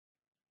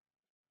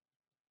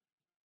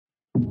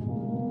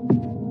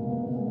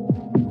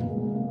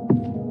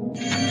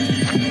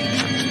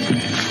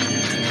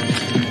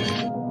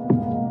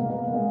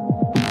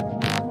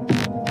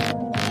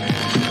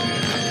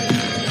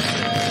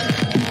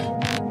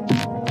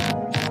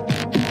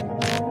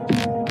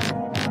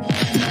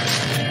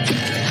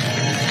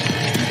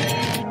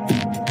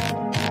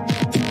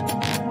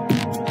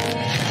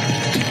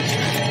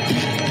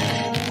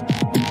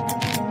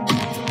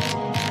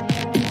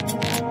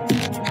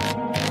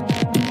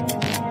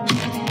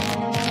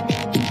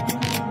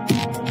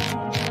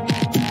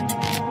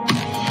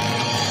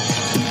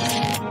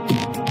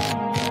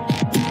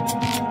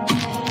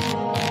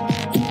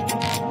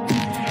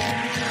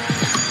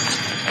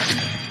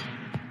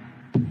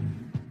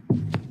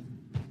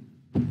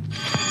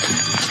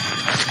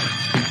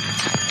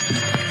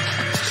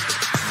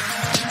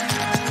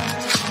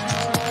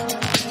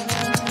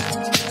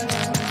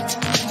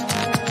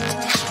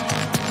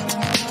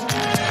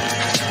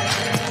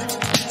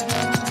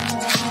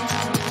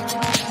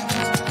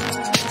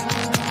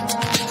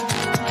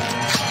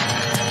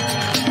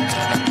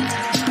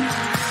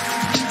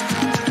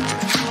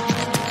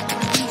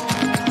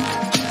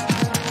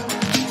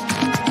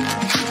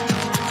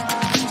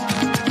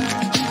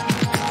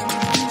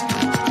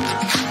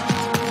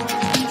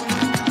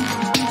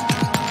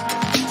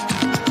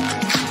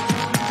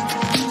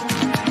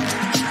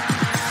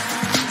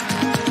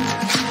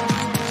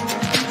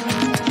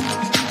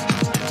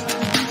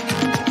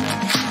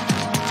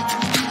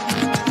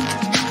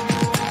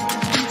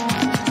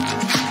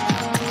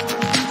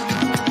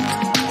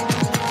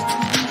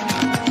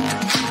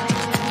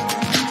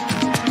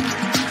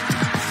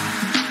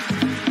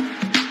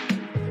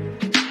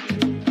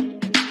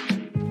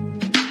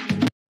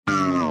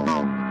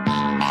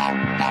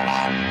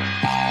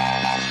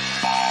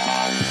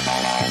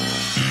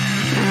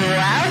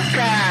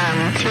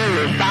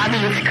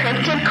Bree's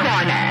Cryptid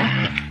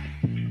Corner.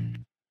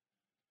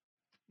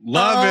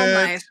 Love it.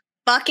 My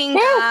fucking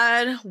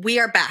God. We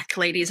are back,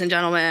 ladies and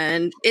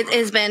gentlemen. It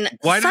has been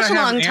such a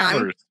long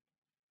time.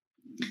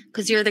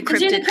 Because you're the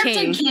Cryptid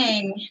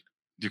King.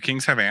 Do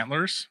kings have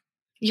antlers?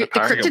 The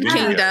Cryptid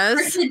King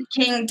does. Cryptid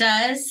King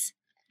does.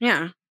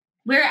 Yeah.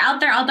 We're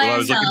out there all by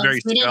ourselves.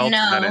 We didn't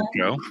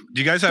know.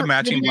 Do you guys have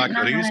matching black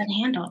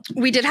hoodies?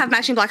 We did have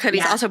matching black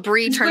hoodies. Also,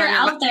 Bree, turn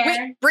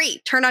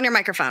on your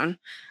microphone.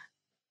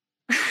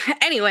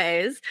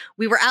 Anyways,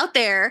 we were out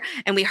there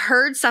and we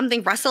heard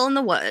something rustle in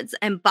the woods,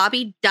 and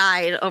Bobby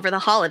died over the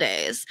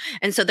holidays.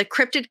 And so the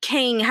Cryptid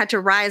King had to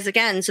rise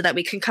again so that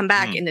we could come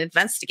back and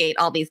investigate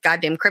all these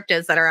goddamn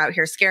cryptids that are out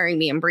here scaring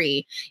me and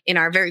Bree in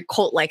our very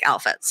cult-like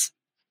outfits.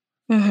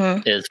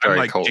 Mm-hmm. It's very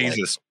like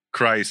Jesus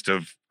Christ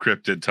of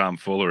cryptid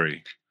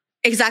tomfoolery.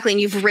 Exactly. And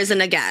you've risen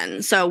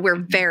again. So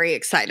we're very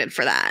excited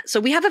for that.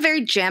 So we have a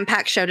very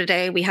jam-packed show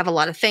today. We have a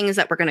lot of things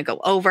that we're going to go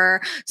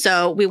over.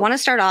 So we want to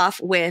start off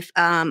with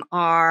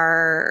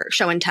our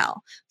show and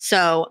tell.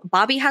 So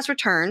Bobby has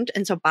returned.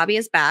 And so Bobby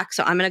is back.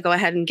 So I'm going to go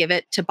ahead and give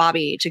it to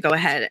Bobby to go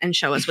ahead and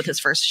show us with his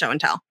first show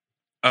and tell.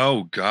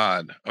 Oh,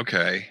 God.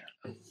 Okay.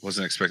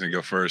 Wasn't expecting to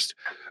go first.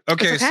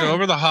 Okay. So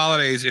over the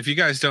holidays, if you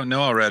guys don't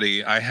know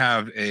already, I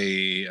have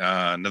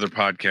another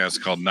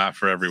podcast called Not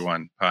For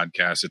Everyone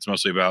podcast. It's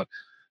mostly about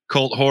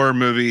cult horror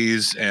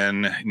movies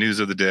and news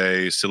of the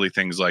day, silly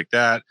things like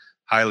that.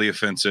 Highly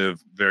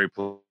offensive, very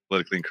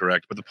politically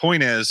incorrect. But the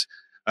point is,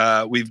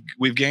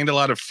 we've gained a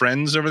lot of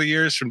friends over the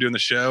years from doing the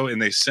show,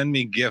 and they send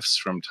me gifts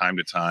from time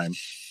to time.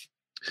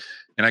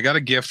 And I got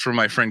a gift from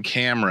my friend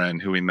Cameron,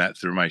 who we met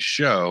through my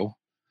show,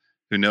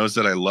 who knows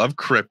that I love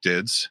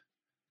cryptids.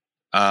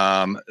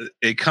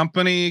 A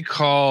company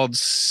called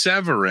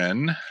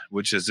Severin,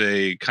 which is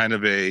a kind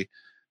of a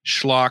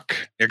schlock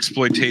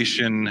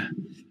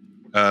exploitation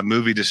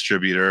movie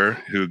distributor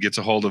who gets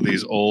a hold of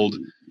these old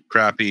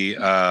crappy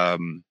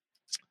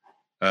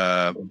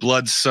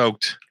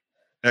blood-soaked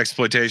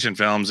exploitation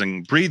films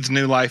and breathes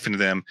new life into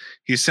them.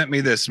 He sent me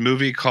this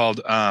movie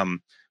called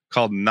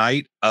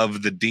Night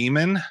of the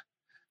Demon,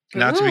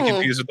 not to be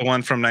confused with the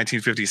one from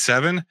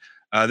 1957.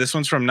 This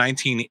one's from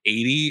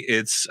 1980.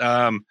 It's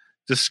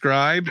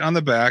described on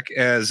the back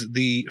as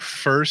the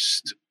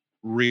first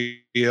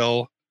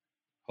real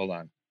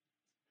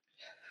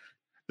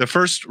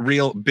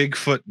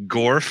Bigfoot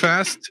gore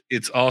fest.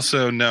 It's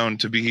also known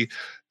to be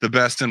the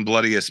best and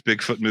bloodiest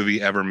Bigfoot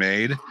movie ever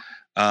made.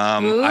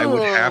 I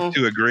would have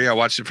to agree. I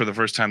watched it for the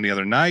first time the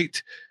other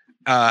night.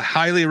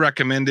 Highly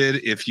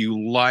recommended if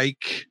you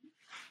like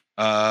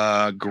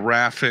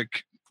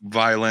graphic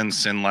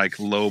violence and like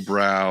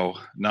lowbrow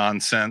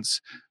nonsense.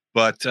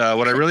 But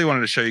what I really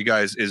wanted to show you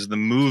guys is the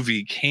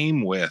movie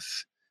came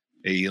with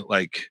a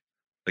like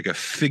a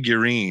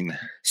figurine.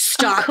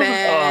 Stop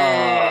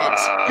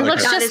it. It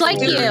looks just like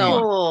you.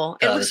 Cool.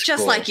 It looks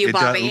just like you,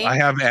 Bobby. I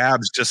have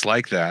abs just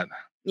like that.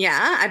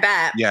 Yeah, I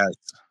bet.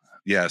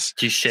 Yes.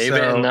 Do you shave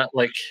it in that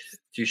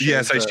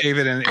Yes, I shave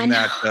it in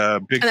that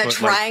Bigfoot. And a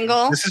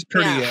triangle. This is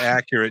pretty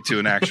accurate to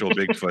an actual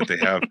Bigfoot. They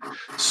have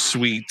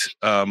sweet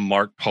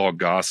Mark Paul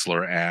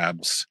Gosselaar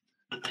abs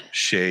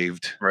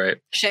shaved. Right.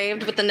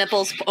 Shaved with the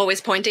nipples always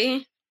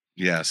pointy.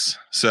 Yes.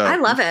 So I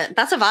love it.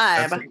 That's a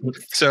vibe.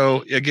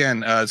 So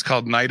again, it's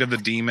called Night of the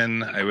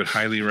Demon. I would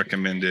highly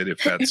recommend it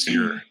if that's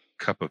your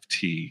cup of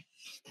tea.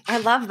 I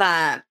love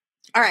that.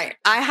 All right.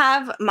 I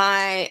have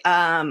my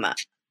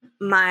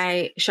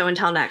my show and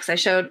tell next. I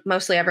showed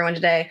mostly everyone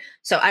today.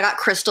 So I got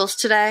crystals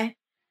today.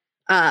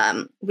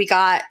 We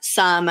got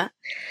some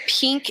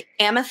pink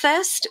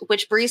amethyst,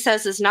 which Bree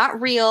says is not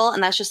real,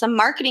 and that's just a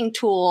marketing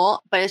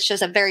tool, but it's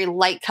just a very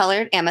light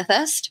colored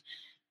amethyst.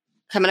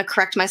 I'm going to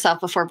correct myself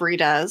before Bree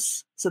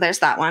does. So there's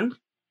that one.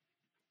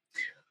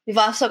 We've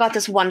also got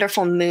this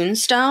wonderful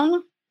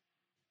moonstone.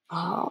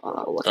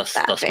 Oh, look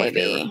at that,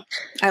 baby.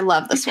 I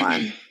love this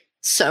one.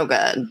 So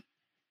good.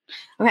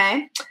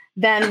 Okay.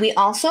 Then we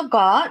also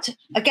got,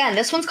 again,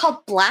 this one's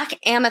called Black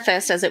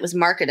Amethyst as it was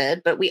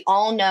marketed, but we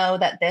all know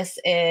that this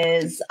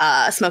is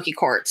smoky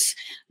quartz.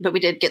 But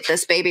we did get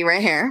this baby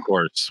right here.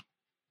 Quartz.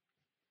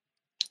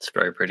 It's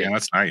very pretty. Yeah,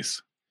 that's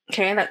nice.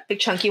 Okay, that big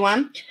chunky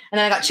one. And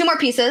then I got two more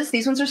pieces.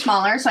 These ones are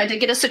smaller. So I did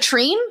get a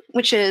citrine,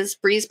 which is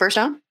Bree's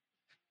birthstone.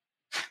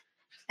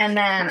 And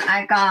then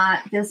I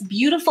got this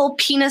beautiful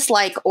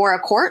penis-like aura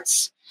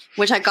quartz,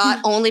 which I got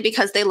only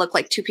because they look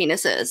like two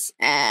penises.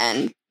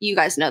 And you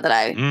guys know that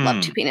I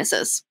love two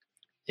penises.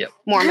 Yep.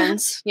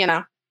 Mormons, you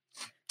know.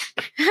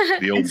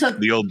 The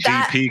old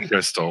DP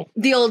crystal.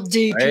 The old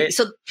DP. Right?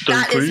 So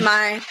that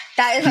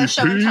is our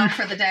show and tell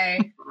for the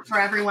day for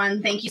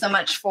everyone. Thank you so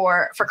much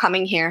for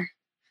coming here.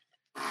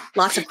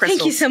 Lots of crystals.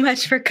 Thank you so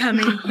much for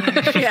coming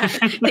here. Yeah,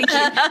 thank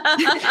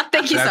you.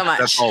 Thank you so much.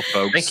 That's all,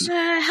 folks. Thank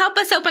you. Help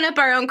us open up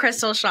our own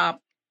crystal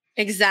shop.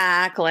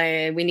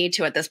 Exactly. We need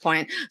to at this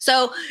point.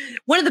 So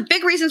one of the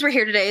big reasons we're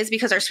here today is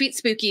because our sweet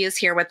Spooky is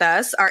here with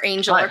us, our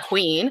angel, our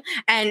queen,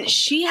 and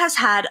she has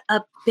had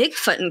a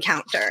Bigfoot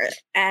encounter,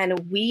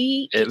 and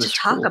we get to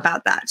talk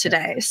about that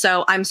today.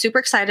 So I'm super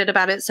excited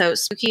about it. So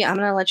Spooky, I'm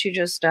going to let you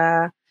just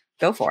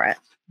go for it.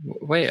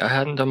 Wait, I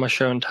hadn't done my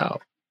show and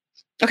tell.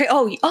 Okay.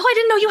 Oh, I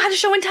didn't know you had a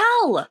show and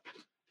tell.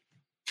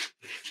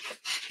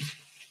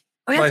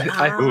 Oh,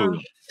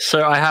 yes.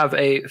 So I have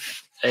a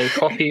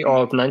copy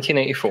of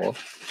 1984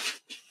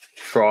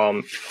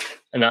 from,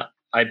 and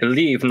I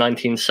believe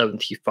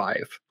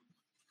 1975.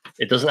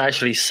 It doesn't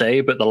actually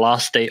say, but the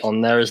last date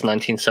on there is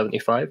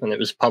 1975, and it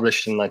was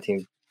published in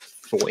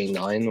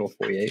 1949 or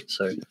 48.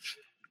 So,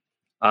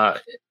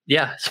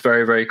 yeah, it's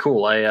very, very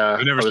cool.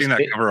 I've never seen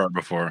that cover art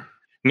before.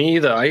 Me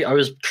either. I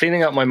was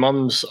cleaning up my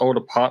mum's old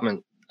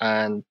apartment,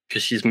 and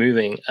because she's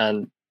moving,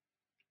 and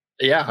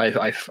yeah,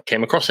 I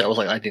came across it. I was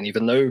like, I didn't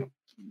even know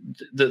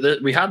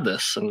that we had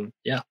this, and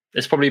yeah,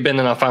 it's probably been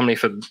in our family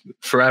for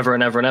forever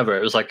and ever and ever.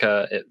 It was like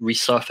it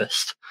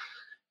resurfaced.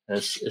 And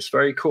it's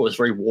very cool. It's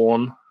very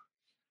worn.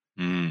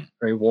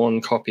 Very worn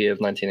copy of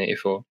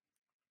 1984.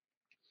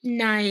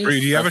 Nice. Bree,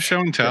 do you have a show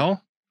and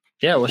tell?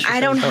 Yeah, I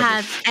don't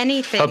have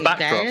anything. Her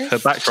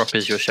backdrop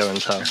is your show and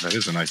tell. That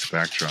is a nice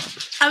backdrop.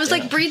 I was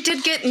like, Bree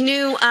did get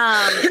new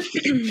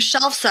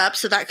shelves up,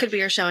 so that could be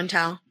your show and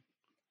tell.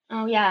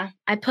 Oh yeah,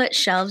 I put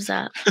shelves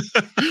up.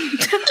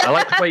 I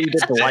like the way you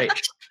did the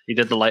lights. You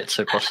did the lights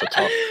across the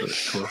top.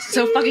 Cool.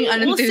 So fucking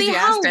unenthusiastic. We'll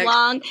see how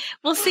long.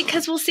 We'll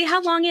see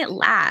how long it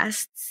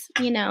lasts.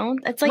 You know,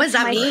 it's like what does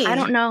that mean? I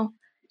don't know.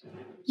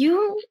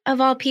 You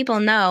of all people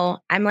know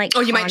I'm like.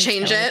 Oh, you might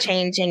change it.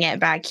 Changing it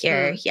back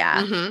here.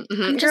 Yeah, I'm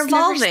just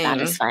evolving.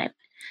 Never satisfied.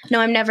 No,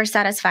 I'm never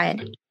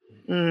satisfied.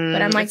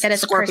 But I'm like that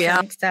as a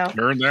person. So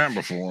heard that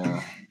before.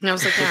 And I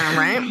was like, yeah,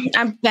 right.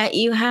 I bet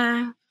you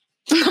have.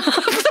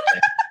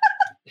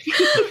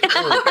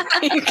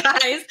 You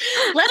guys,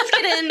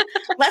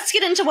 let's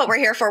get into what we're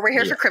here for. We're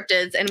here for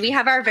cryptids, and we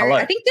have our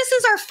I think this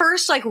is our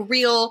first like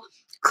real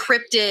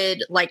cryptid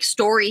like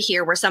story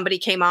here where somebody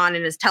came on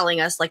and is telling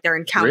us like their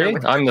encounter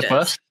with cryptids. I'm the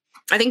first?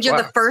 I think you're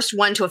the first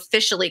one to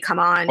officially come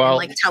on and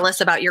like tell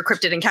us about your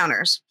cryptid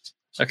encounters.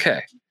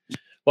 Okay.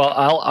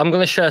 Well, I'm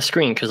going to share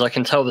screen because I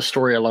can tell the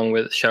story along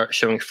with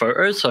showing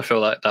photos. So I feel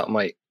like that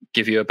might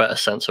give you a better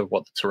sense of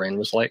what the terrain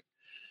was like.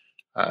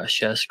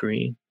 Share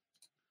screen.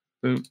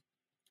 Boom.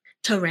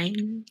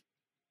 Terrain.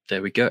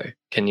 There we go.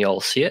 Can you all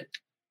see it?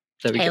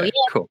 There we go. Yeah.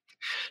 Cool.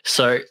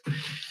 So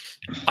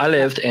I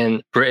lived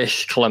in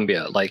British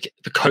Columbia, like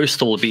the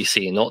coastal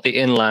BC, not the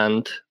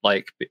inland.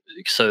 Like,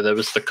 so there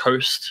was the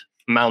coast,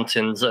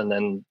 mountains, and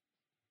then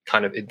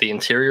kind of the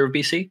interior of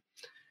BC.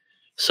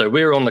 So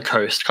we were on the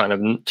coast, kind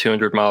of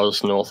 200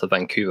 miles north of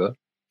Vancouver.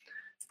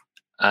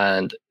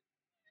 And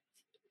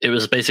it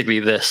was basically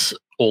this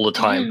all the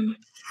time.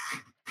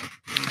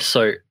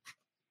 So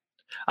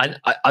I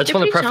just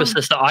want to preface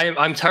this that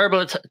I'm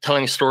terrible at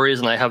telling stories,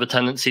 and I have a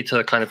tendency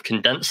to kind of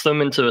condense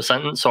them into a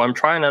sentence. So I'm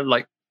trying to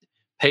like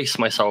pace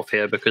myself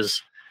here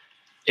because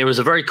it was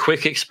a very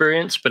quick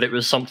experience, but it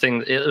was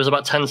something. It was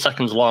about 10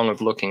 seconds long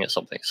of looking at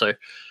something. So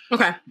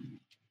okay.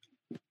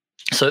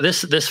 So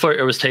this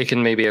photo was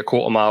taken maybe a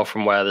quarter mile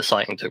from where the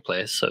sighting took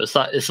place. So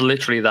it's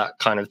literally that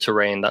kind of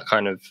terrain, that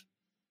kind of.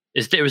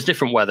 It was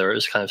different weather. It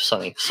was kind of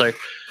sunny. So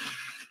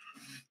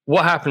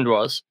what happened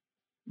was,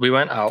 we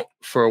went out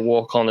for a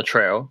walk on the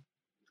trail,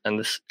 and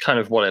this kind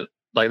of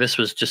this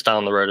was just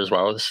down the road as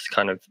well. This is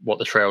kind of what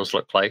the trails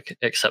looked like,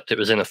 except it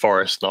was in a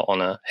forest, not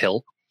on a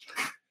hill.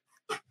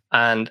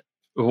 And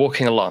we're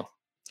walking along,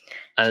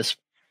 and it's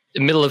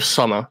the middle of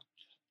summer.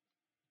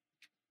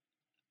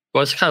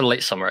 Well, it's kind of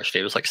late summer,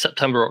 actually. It was like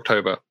September,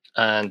 October.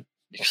 And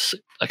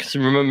I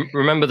can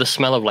remember the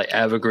smell of like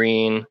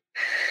evergreen.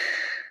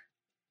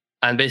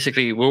 And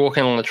basically, we're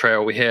walking along the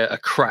trail. We hear a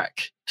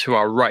crack to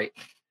our right.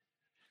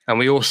 And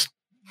we all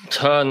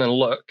turn and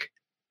look,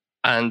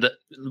 and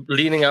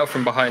leaning out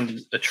from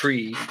behind a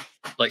tree,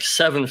 like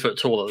 7 foot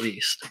tall at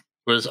least,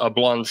 was a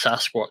blonde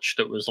Sasquatch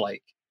that was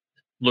like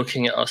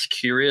looking at us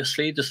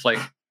curiously, just like,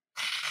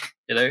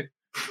 you know.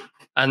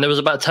 And there was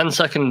about a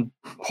 10-second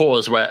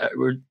pause where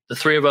the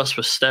three of us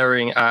were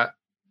staring at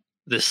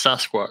this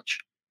Sasquatch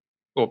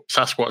or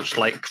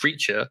Sasquatch-like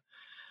creature,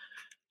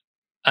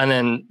 and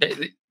then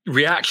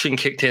reaction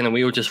kicked in, and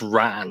we all just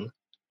ran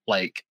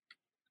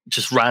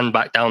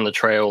back down the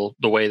trail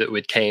the way that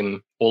we'd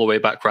came, all the way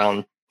back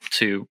round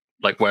to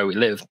like where we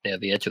lived near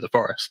the edge of the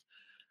forest.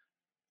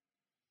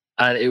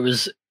 And it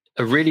was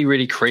a really,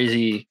 really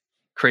crazy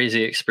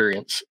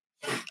experience.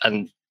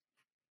 And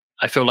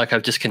I feel like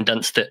I've just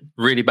condensed it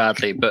really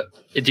badly, but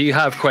do you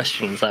have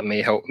questions that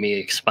may help me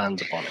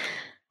expand upon it?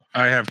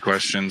 I have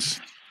questions.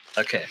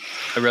 Okay.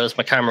 I realized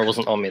my camera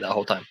wasn't on me that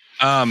whole time.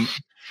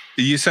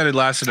 You said it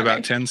lasted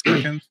about 10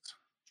 seconds?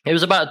 It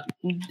was about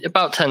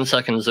 10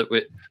 seconds that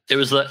it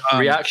was the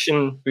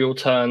reaction, we all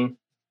turn,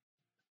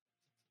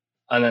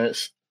 and then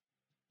it's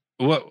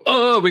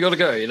we gotta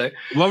go, you know.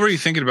 What were you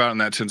thinking about in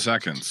that 10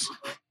 seconds?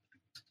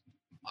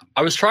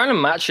 I was trying to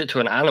match it to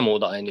an animal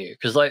that I knew,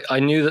 because like I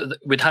knew that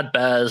we'd had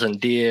bears and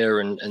deer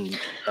and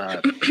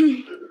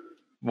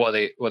what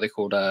are they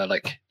called?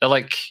 Like they're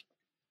like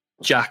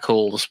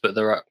jackals, but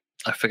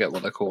I forget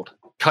what they're called.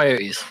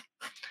 Coyotes.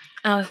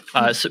 Oh.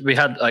 So we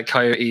had like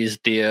coyotes,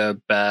 deer,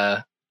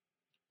 bear,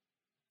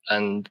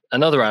 and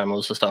other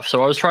animals and stuff.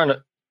 So I was trying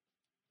to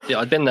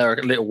I'd been there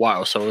a little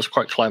while, so I was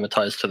quite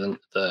climatized to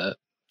the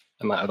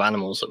amount of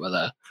animals that were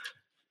there,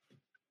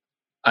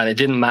 and it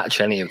didn't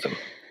match any of them.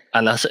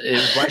 And it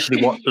was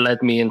actually what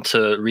led me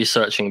into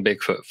researching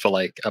Bigfoot for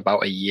like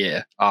about a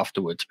year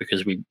afterwards,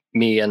 because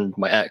me and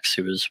my ex,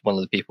 who was one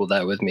of the people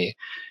there with me,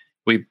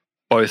 we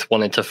both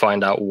wanted to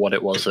find out what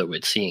it was that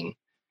we'd seen.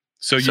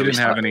 So you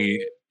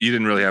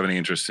didn't really have any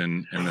interest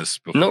in this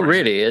before? Not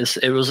really.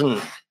 It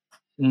wasn't,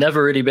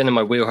 never really been in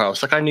my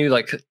wheelhouse. Like I knew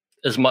like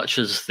as much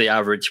as the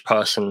average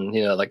person,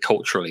 you know, like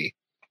culturally,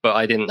 but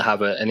I didn't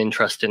have an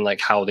interest in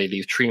like how they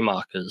leave tree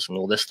markers and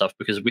all this stuff,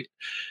 because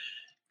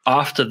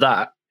after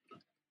that,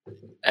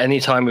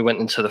 anytime we went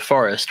into the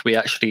forest, we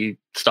actually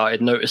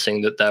started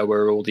noticing that there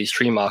were all these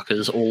tree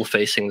markers all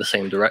facing the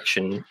same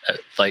direction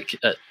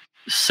at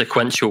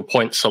sequential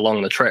points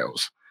along the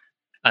trails.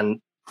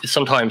 And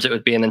sometimes it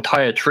would be an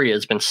entire tree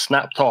has been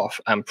snapped off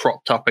and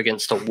propped up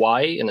against a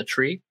Y in a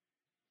tree,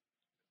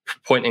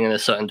 pointing in a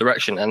certain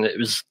direction. And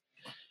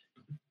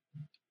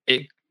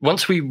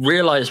once we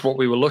realized what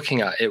we were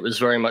looking at, it was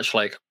very much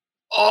like,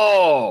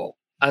 oh,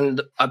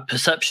 and our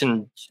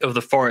perception of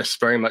the forest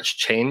very much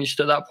changed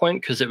at that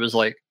point, because it was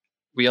like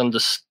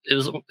it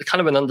was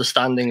kind of an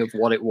understanding of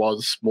what it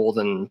was more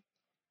than,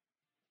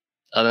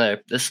 I don't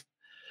know,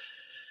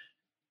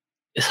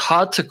 it's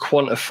hard to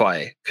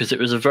quantify, because it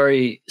was a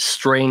very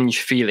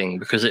strange feeling,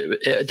 because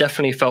it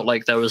definitely felt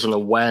like there was an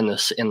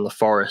awareness in the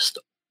forest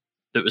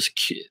that was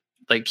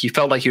like you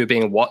felt like you were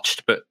being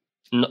watched, but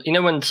you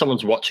know when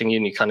someone's watching you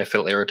and you kind of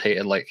feel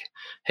irritated, like,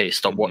 hey,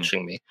 stop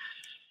watching me.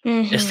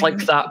 Mm-hmm. It's like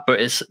that, but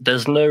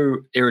there's no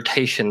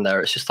irritation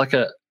there. It's just like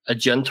a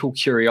gentle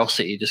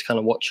curiosity, just kind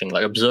of watching,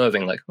 like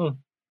observing, like, you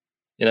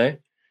know.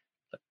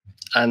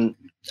 And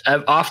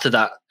after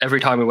that,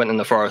 every time we went in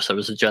the forest, there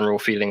was a general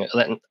feeling.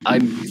 And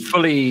I'm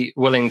fully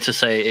willing to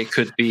say it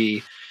could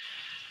be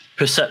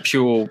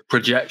perceptual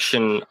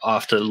projection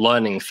after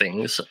learning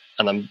things,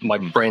 and my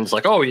brain's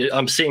like, oh,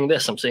 I'm seeing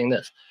this,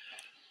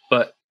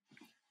 but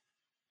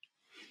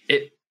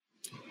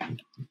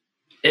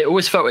it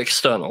always felt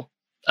external.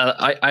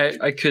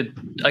 I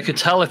could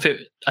tell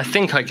I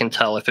think I can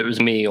tell if it was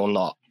me or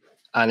not.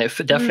 And it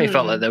definitely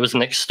felt like there was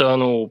an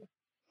external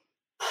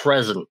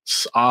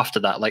presence after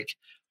that. Like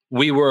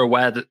we were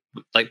aware that,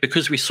 like,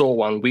 because we saw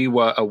one, we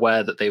were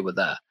aware that they were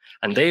there,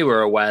 and they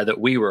were aware that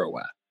we were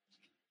aware.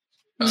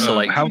 So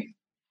like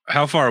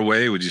how far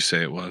away would you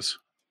say it was?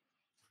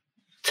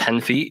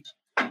 10 feet.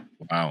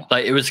 Wow.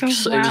 Like it was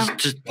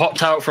just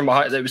popped out from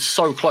behind. It was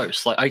so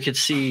close. Like I could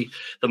see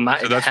the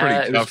matted hair. So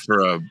that's pretty tough for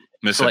a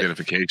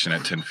misidentification like,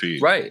 at 10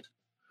 feet. Right.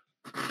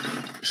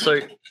 So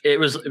it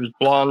was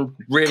blonde,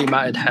 really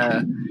matted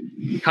hair,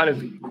 kind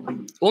of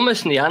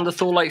almost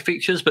Neanderthal-like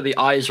features, but the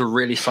eyes were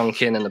really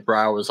sunk in and the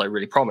brow was like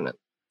really prominent.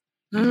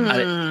 And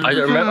I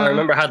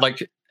remember it had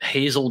like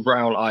hazel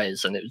brown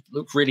eyes, and it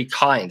looked really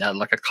kind. It had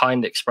like a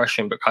kind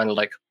expression, but kind of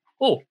like,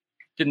 oh,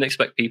 didn't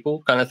expect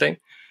people kind of thing.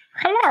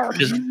 Hello.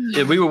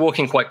 We were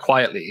walking quite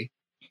quietly,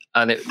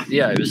 and it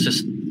was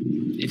just,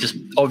 he just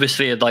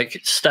obviously had like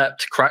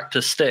cracked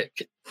a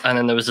stick, and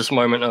then there was this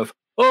moment of,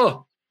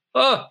 oh,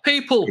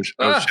 people. Shit,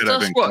 I've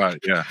been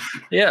quiet.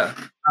 Yeah.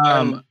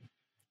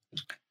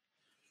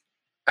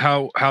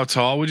 How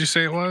tall would you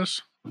say it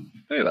was?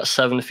 Maybe about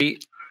 7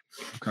 feet.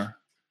 Okay.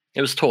 It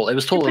was tall. It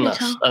was taller than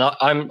us, and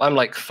I'm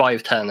like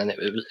 5'10", and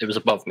it was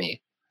above me.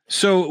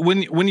 So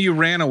when you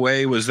ran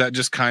away, was that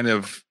just kind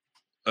of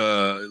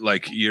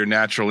like your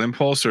natural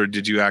impulse, or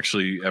did you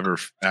ever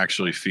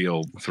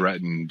feel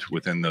threatened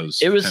within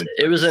those? It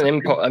was an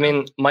impulse. I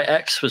mean, my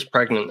ex was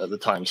pregnant at the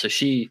time, so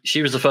she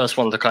was the first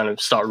one to kind of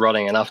start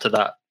running, and after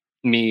that,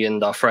 me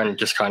and our friend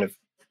just kind of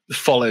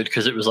followed,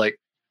 because it was like,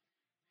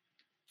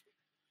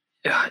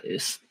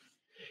 it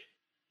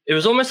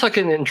was almost like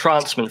an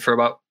entrancement for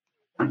about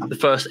the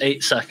first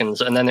 8 seconds,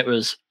 and then it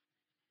was,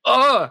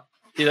 there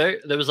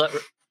was like,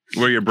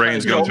 where your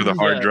brain's going through the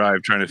hard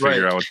drive trying to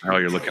figure out what the hell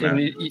you're looking at.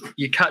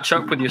 You catch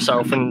up with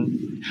yourself.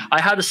 And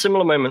I had a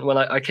similar moment when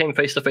I came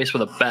face to face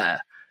with a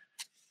bear,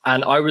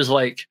 and I was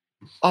like,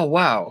 oh,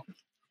 wow.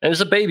 And it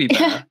was a baby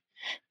bear.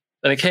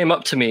 And it came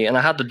up to me, and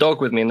I had the dog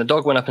with me, and the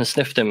dog went up and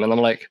sniffed him. And I'm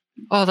like,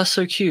 oh, that's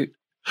so cute.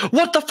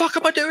 What the fuck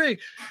am I doing?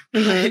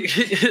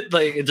 Mm-hmm.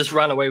 Like it just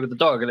ran away with the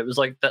dog. And it was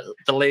like that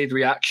delayed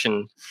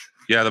reaction.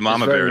 Yeah, the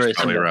mama bear is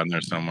probably around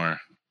there somewhere.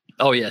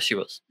 Oh yeah, she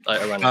was.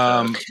 I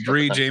ran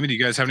Bree, Jamie, do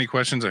you guys have any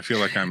questions? I feel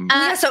like I'm.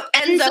 So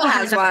Enzo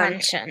has a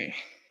question.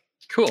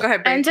 Cool. Go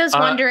ahead, Bree. Enzo's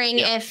wondering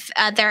if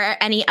there are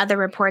any other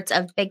reports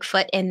of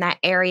Bigfoot in that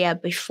area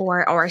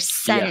before or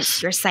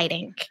since your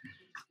sighting.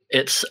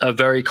 It's a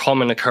very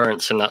common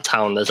occurrence in that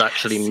town. There's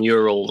actually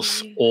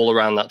murals all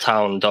around that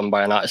town done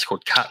by an artist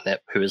called Catnip,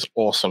 who is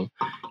awesome.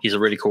 He's a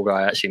really cool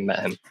guy. I actually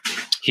met him.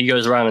 He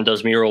goes around and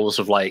does murals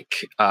of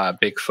like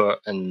Bigfoot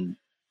and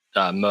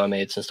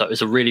mermaids and stuff.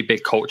 It's a really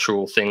big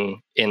cultural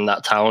thing in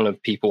that town of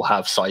people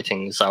have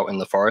sightings out in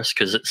the forest,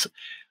 because it's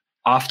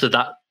after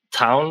that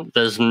town,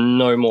 there's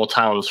no more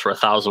towns for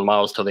 1,000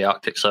 miles to the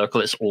Arctic Circle.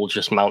 It's all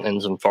just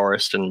mountains and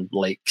forest and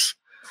lakes.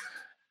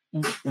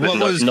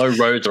 No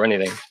roads or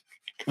anything.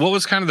 what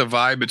was kind of the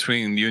vibe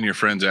between you and your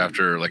friends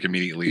after, like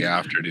immediately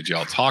after? Did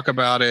y'all talk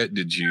about it?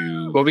 Did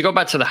you? Well, we got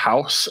back to the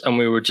house and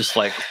we were just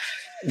like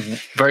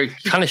very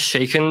kind of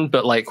shaken,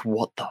 but like,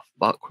 what the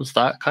fuck was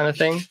that kind of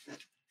thing?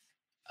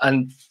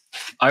 And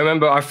I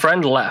remember our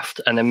friend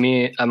left, and then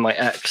me and my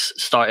ex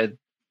started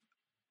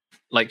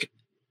like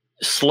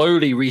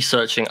slowly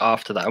researching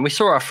after that. And we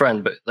saw our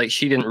friend, but like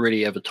she didn't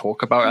really ever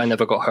talk about it. I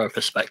never got her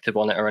perspective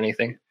on it or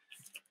anything.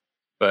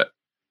 But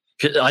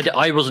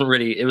I wasn't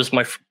really, it was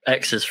my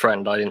ex's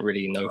friend. I didn't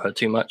really know her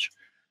too much.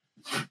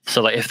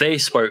 So like if they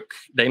spoke,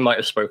 they might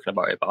have spoken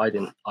about it, but I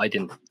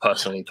didn't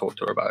personally talk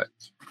to her about it.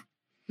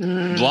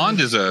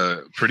 Blonde is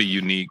a pretty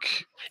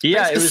unique.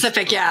 Yeah,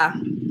 specific.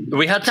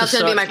 We had That's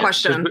going to be my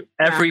question.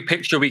 Every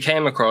picture we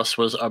came across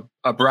was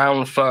a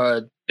brown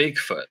furred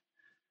Bigfoot.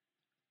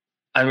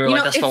 And we were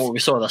like, that's not what we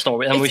saw. That's not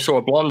what and we saw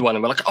a blonde one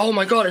and we're like, oh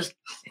my God.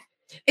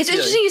 It's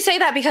interesting you say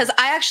that because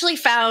I actually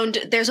found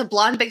there's a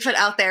blonde Bigfoot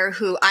out there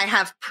who I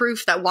have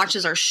proof that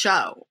watches our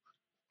show.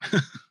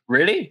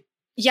 Really?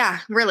 Yeah,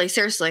 really,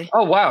 seriously.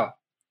 Oh, wow.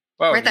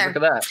 Right there. Look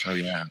at that. Oh,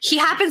 yeah. He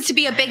happens to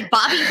be a big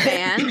Bobby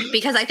fan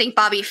because I think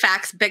Bobby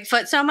facts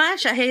Bigfoot so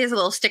much. He has a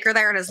little sticker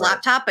there on his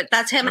laptop, but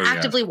that's him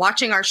actively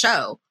watching our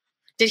show.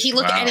 Did he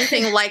look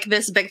anything like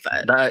this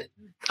Bigfoot? That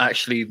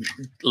actually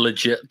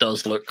legit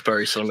does look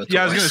very similar to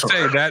I was going to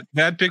say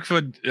that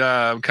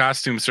Bigfoot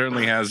costume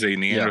certainly has a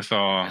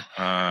Neanderthal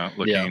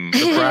looking.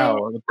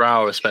 The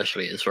brow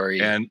especially is very,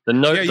 and the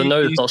nose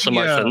not so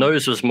much. The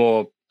nose was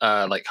more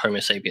like Homo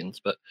sapiens,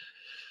 but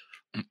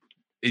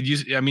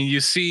you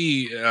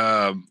see,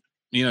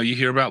 you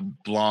hear about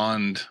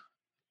blonde,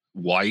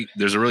 white.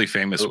 There's a really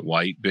famous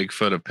white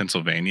Bigfoot of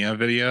Pennsylvania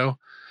video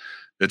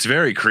that's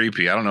very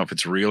creepy. I don't know if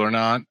it's real or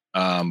not,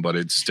 but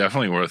it's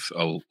definitely worth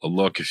a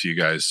look if you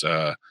guys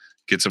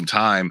get some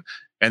time.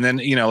 And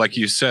then, like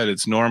you said,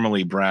 it's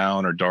normally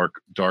brown or dark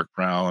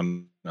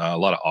brown, a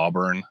lot of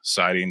auburn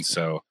sightings.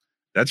 So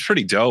that's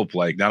pretty dope.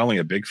 Like not only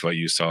a Bigfoot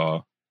you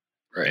saw.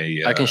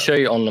 Right. I can show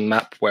you on the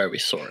map where we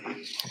saw it.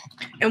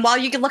 And while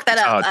you can look that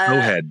up,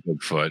 towhead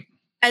Bigfoot.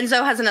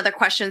 Enzo has another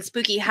question.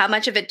 Spooky, how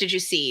much of it did you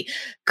see?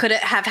 Could it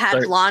have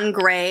had blonde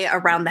gray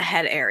around the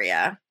head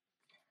area?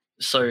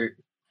 So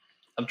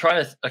I'm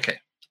trying to. Okay,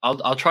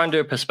 I'll try and do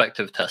a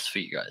perspective test for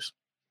you guys.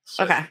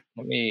 So okay.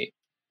 Let me.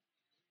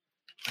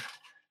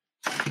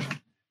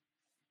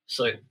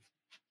 So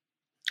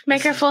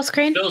make her full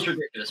screen. It feels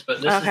ridiculous,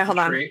 but this is hold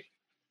on. Tree.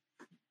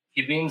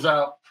 He leans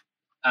out,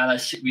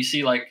 and we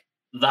see like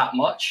that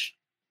much.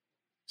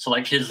 So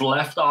like his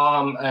left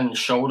arm and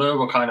shoulder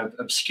were kind of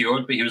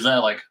obscured, but he was there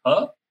like,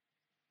 huh?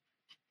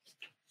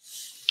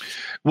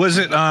 Was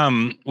it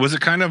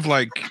kind of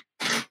like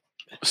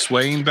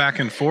swaying back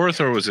and forth,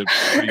 or was it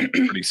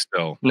pretty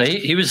still? No,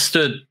 he was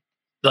stood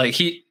like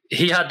he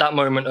had that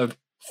moment of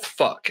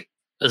fuck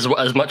as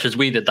much as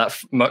we did that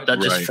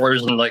just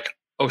frozen like,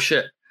 oh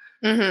shit,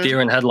 deer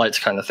in headlights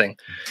kind of thing.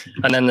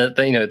 And then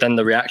then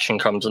the reaction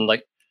comes and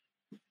like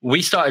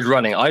we started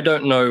running. I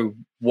don't know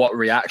what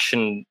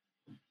reaction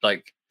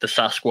like the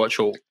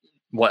Sasquatch or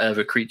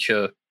whatever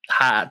creature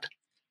had.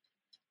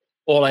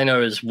 All I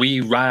know is we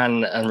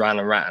ran and ran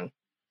and ran.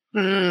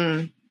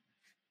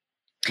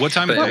 What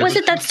time? What was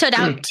it that stood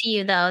out to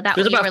you though? That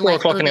it was about 4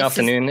 o'clock in the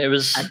afternoon. It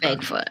was a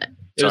Bigfoot.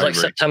 It was like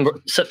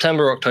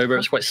September, October. It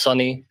was quite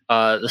sunny.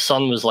 The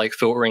sun was like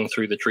filtering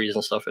through the trees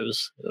and stuff. It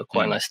was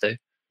quite a nice day.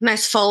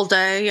 Nice fall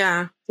day,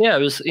 yeah. Yeah,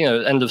 it was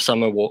end of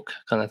summer walk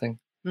kind of thing.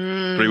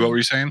 Bree, what were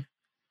you saying?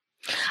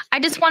 I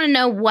just want to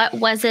know what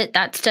was it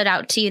that stood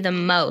out to you the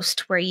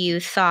most where you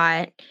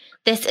thought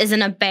this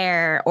isn't a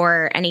bear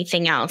or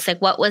anything else?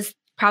 Like what was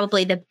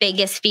probably the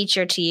biggest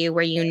feature to you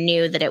where you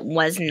knew that it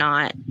was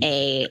not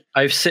a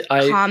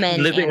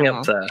common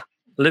animal?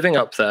 Living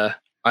up there,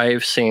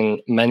 I've seen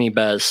many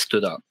bears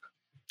stood up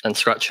and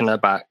scratching their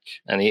back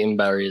and eating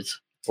berries,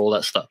 all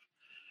that stuff.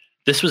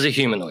 This was a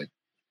humanoid.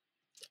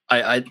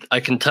 I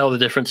can tell the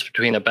difference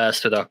between a bear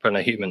stood up and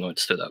a humanoid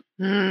stood up.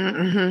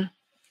 Mm-hmm.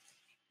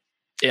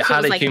 It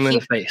had a human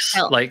face.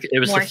 Like it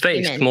was the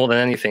face more than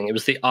anything. It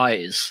was the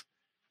eyes.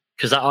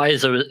 Because the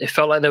eyes, it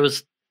felt like there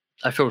was,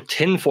 I feel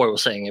tinfoil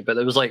saying it, but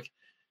there was like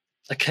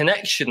a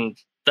connection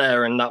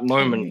there in that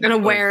moment. An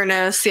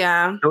awareness,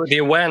 yeah. The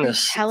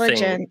awareness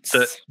intelligence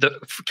thing that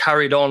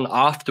carried on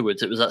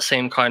afterwards. It was that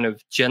same kind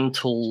of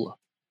gentle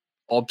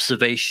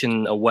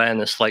observation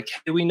awareness. Like,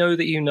 hey, we know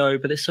that you know,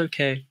 but it's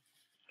okay.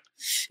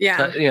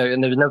 Yeah.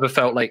 And it never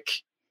felt like,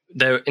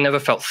 it never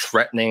felt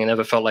threatening. It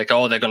never felt like,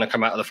 oh, they're going to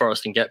come out of the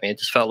forest and get me. It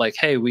just felt like,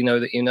 hey, we know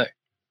that you know.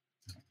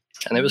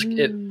 And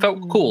it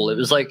felt cool. It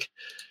was like,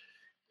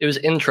 it was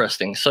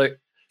interesting. So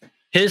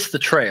here's the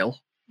trail.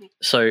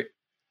 So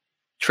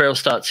trail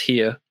starts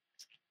here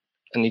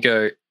and you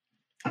go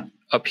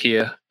up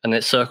here and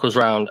it circles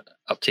round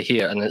up to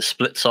here and it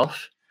splits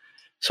off.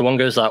 So one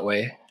goes that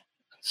way.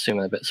 Zoom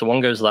in a bit. So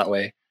one goes that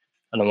way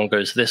and then one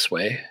goes this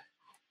way.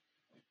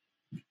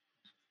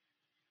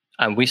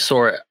 And we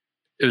saw it.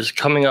 It was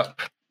coming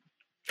up.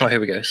 Oh, here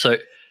we go. So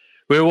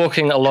we were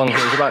walking along. It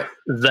was about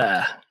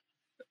there.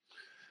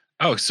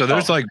 Oh, so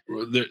there's like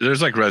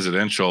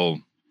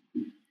residential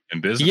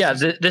in business. Yeah,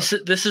 this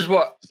is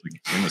what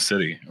in the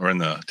city or in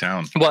the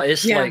town. Well,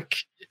 it's like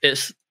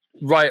it's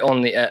right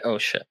on the oh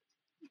shit,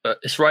 but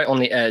it's right on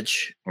the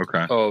edge.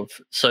 Okay.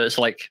 So it's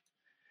like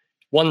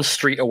one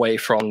street away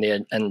from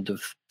the end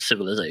of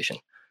civilization.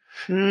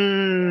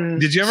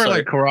 Did you ever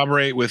like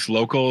corroborate with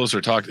locals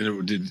or talk?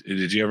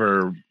 Did you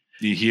ever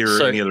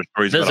hear any other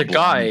stories? There's about a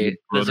guy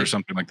or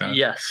something like that.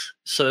 Yes.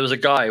 So there was a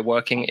guy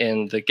working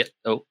in the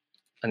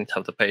I need to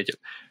have the page up.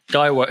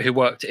 Guy who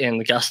worked in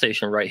the gas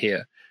station right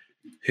here,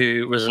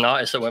 who was an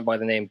artist that went by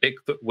the name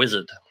Bigfoot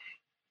Wizard.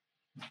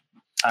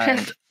 And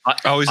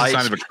he's a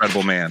sign of a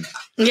credible man.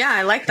 Yeah,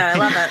 I like that. I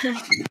love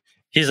it.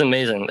 He's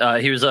amazing.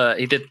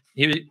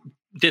 He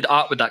did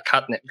art with that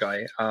catnip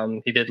guy.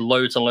 He did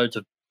loads and loads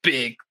of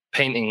big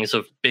paintings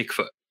of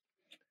Bigfoot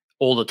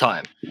all the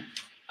time.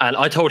 And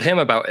I told him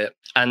about it.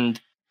 And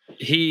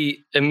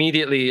he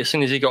immediately, as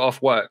soon as he got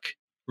off work,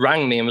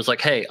 rang me and was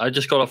like, hey, I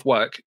just got off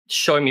work.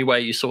 Show me where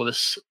you saw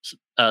this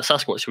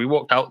Sasquatch. So we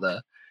walked out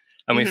there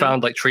and we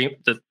found like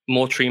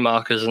more tree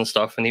markers and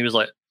stuff. And he was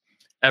like,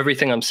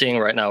 everything I'm seeing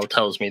right now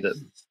tells me that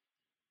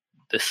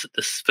this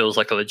feels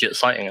like a legit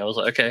sighting. I was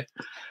like, okay,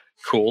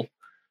 cool.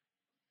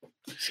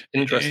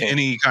 Interesting.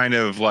 Any kind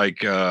of like,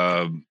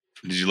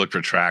 did you look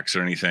for tracks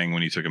or anything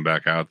when you took him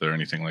back out there or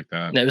anything like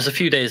that? No, it was a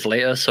few days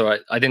later, so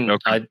I didn't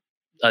I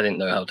didn't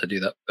know how to do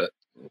that. But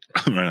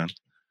right on.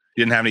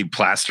 You didn't have any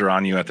plaster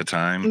on you at the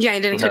time? Yeah,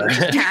 you didn't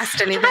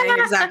cast anything.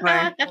 Exactly.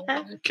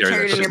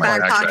 Carried in your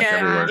back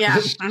pocket. Yeah.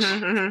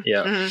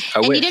 Yeah.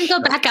 And you didn't go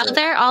back out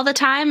there all the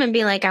time and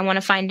be like, I want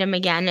to find him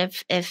again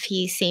if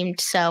he seemed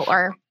so,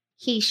 or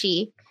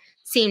she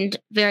seemed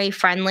very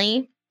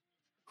friendly.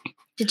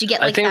 Did you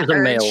get like I think that it was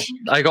a male.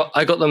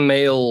 I got the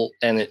male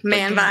and it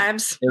man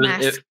vibes. It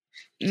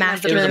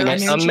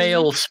was a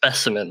male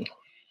specimen.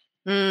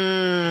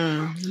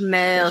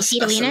 Male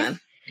specimen.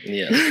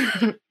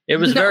 Yeah. It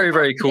was very,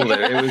 very cool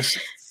though.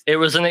 It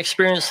was an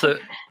experience that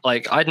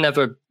like I'd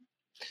never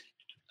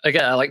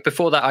again, like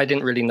before that I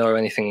didn't really know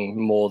anything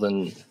more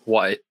than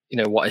what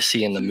I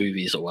see in the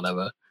movies or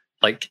whatever.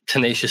 Like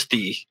Tenacious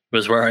D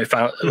was where I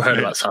heard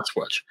about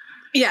Sasquatch.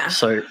 Yeah.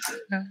 So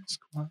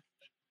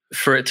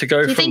for it to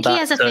go from think that he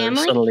has a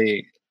family?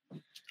 Suddenly,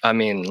 I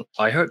mean,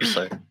 I hope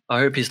so. I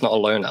hope he's not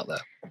alone out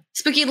there.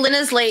 Spooky,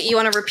 Lynna's late. You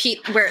want to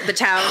repeat where the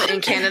town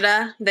in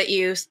Canada that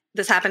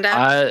this happened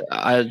at?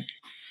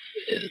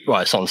 Well,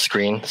 it's on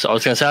screen. So I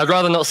was going to say I'd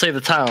rather not say the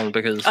town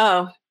because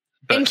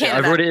in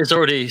Canada, it's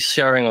already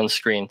sharing on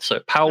screen. So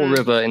Powell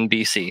River in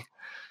BC.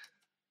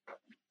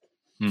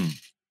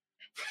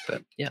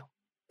 But yeah.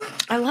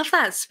 I love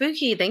that.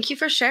 Spooky. Thank you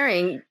for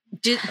sharing.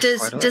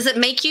 Does it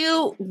make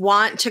you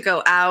want to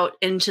go out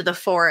into the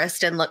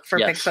forest and look for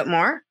Bigfoot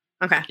more?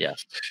 Okay.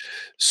 Yes.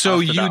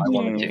 So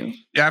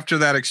after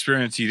that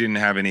experience, you didn't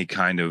have any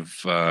kind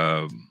of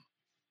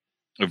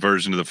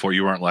aversion to the forest.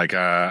 You weren't like,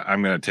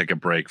 I'm going to take a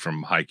break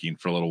from hiking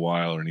for a little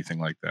while or anything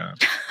like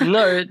that.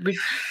 No,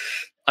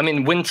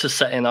 winter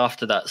set in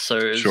after that.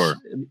 So sure,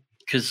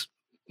 because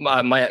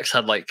my ex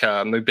had like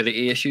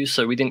mobility issues,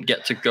 so we didn't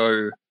get to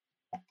go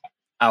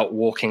out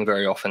walking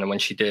very often, and when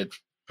she did,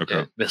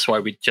 that's why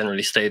we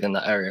generally stayed in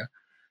that area.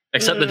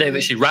 Except the day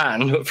that she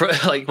ran,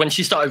 like when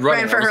she started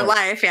running, ran for her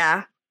life.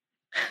 Yeah,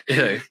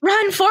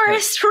 run,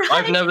 Forrest,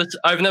 run!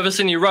 I've never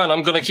seen you run.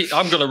 I'm gonna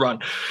run.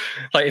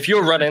 Like if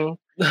you're running,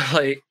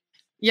 like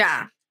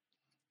yeah.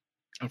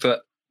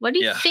 But what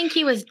do you think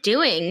he was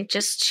doing?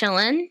 Just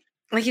chilling?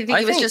 Like you think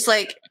he was just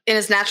like in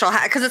his natural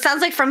hat? Because it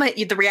sounds like from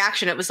the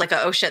reaction, it was like,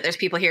 oh shit, there's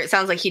people here. It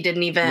sounds like he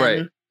didn't even.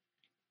 Right.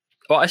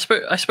 Well, I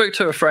spoke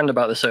to a friend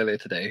about this earlier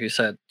today who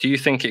said, do you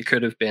think it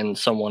could have been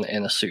someone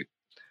in a suit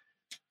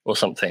or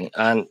something?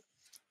 And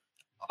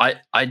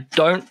I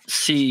don't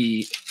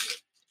see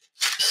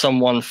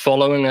someone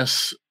following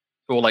us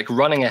or like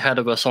running ahead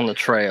of us on the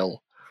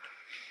trail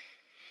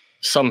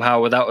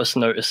somehow without us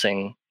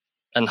noticing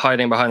and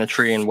hiding behind a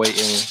tree and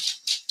waiting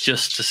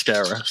just to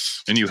scare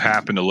us. And you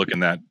happen to look in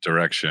that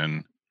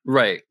direction.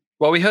 Right.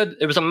 Well, we heard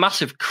it was a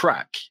massive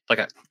crack,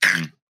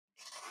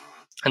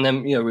 and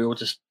then, we all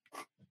just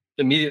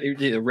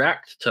immediately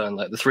react to turn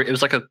like the three. It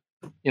was like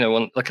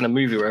like in a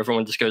movie where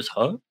everyone just goes,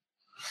 huh?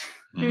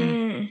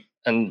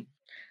 And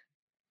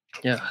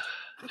yeah,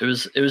 it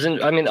was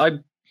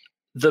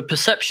the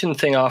perception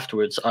thing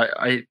afterwards,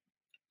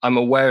 I'm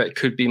aware it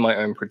could be my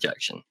own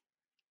projection,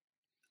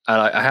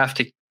 and I have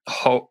to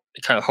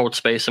hold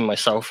space in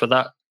myself for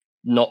that,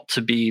 not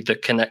to be the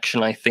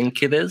connection I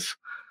think it is.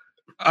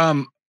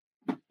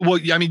 Well,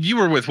 you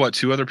were with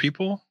two other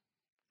people?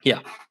 Yeah.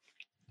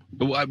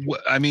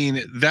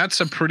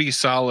 That's a pretty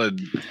solid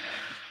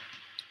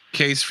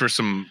case for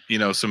some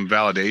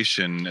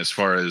validation as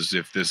far as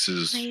if this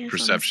is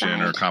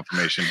perception or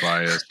confirmation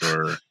bias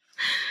or,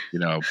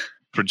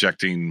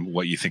 projecting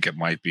what you think it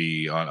might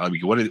be on.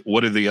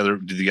 What did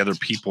the other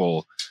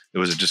people?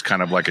 Was it just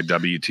kind of like a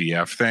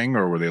WTF thing,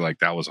 or were they like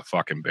that was a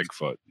fucking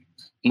Bigfoot?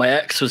 My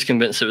ex was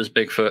convinced it was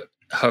Bigfoot.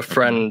 Her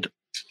friend,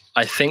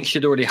 I think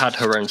she'd already had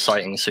her own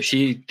sighting, so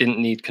she didn't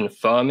need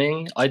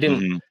confirming. I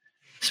didn't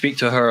speak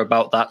to her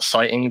about that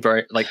sighting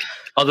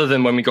other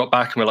than when we got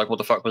back and we're like, what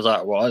the fuck was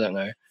that? Well, I don't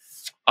know.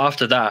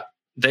 after that,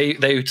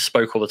 they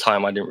spoke all the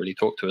time. I didn't really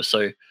talk to her.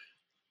 So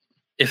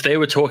if they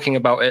were talking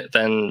about it,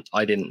 then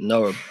I didn't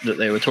know that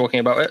they were talking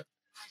about it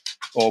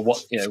or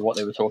what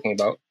they were talking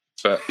about.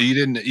 But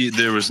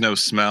there was no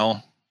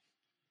smell?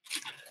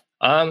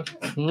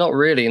 Not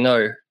really,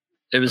 no.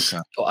 It was,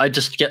 okay. I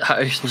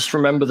just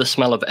remember the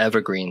smell of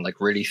evergreen, like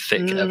really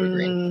thick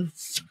evergreen.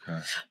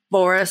 Okay.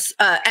 Boris,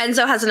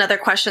 Enzo has another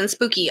question.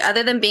 Spooky,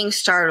 other than being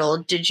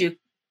startled, did you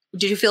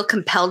feel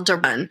compelled to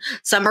run?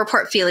 Some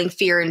report feeling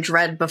fear and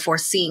dread before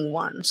seeing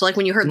one. So like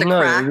when you heard the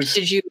crack,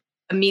 did you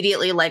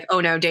immediately like, oh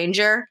no,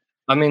 danger?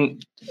 I mean,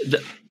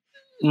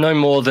 no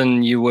more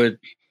than you would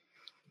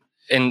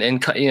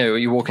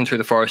you're walking through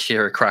the forest, you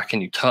hear a crack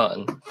and you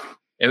turn.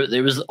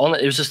 It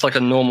was just like a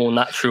normal,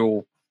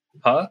 natural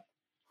because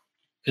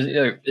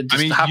it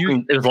just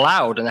happened. It was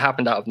loud and it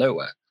happened out of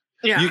nowhere.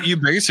 Yeah, you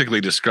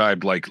basically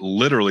described like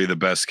literally the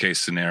best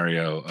case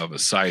scenario of a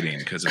sighting,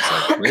 because it's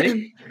like,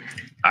 really?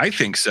 I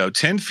think so.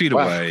 10 feet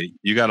away,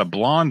 you got a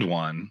blonde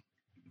one.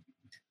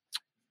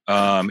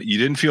 You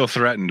didn't feel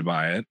threatened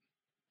by it.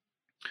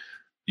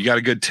 You got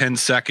a good 10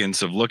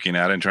 seconds of looking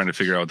at it and trying to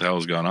figure out what the hell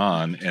is going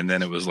on, and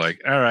then it was like,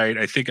 all right,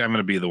 I think I'm going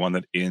to be the one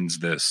that ends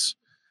this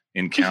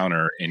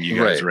encounter, and you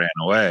guys ran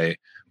away.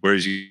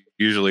 Whereas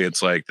usually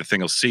it's like the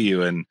thing will see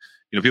you, and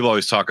people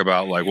always talk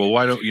about like, well,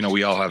 why don't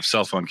we all have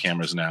cell phone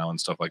cameras now and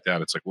stuff like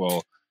that. It's like,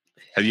 well,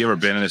 have you ever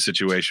been in a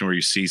situation where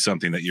you see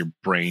something that your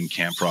brain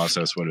can't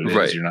process what it is?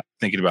 Right. You're not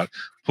thinking about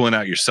pulling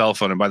out your cell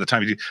phone, and by the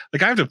time you do,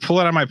 like, I have to pull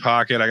it out of my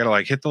pocket. I got to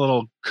like hit the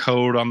little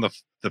code on the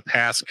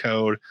pass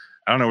code.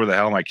 I don't know where the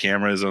hell my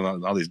camera is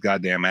on all these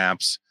goddamn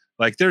apps.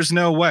 Like, there's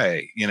no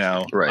way,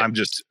 Right.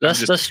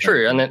 That's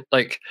true. And it,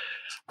 like,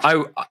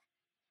 I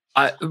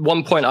at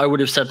one point I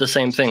would have said the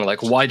same thing.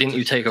 Like, why didn't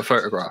you take a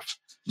photograph?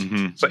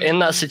 Mm-hmm. But in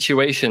that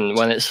situation,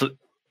 when it's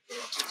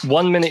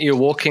 1 minute you're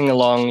walking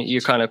along,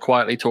 you're kind of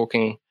quietly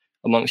talking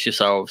amongst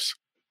yourselves,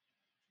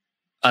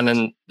 and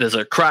then there's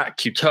a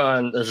crack, you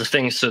turn, there's a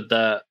thing stood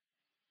there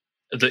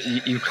that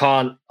you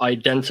can't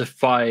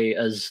identify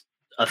as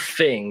a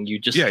thing. You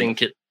just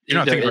think it. You're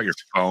not thinking about your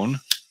phone,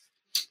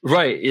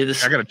 right? I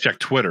got to check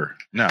Twitter.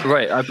 No,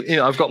 right.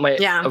 I've got my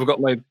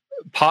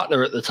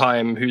partner at the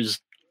time who's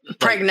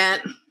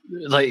pregnant,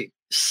 like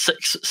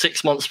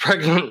 6 months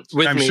pregnant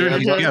with me. I'm sure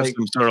you have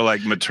some sort of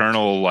like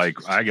maternal, like,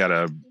 I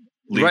gotta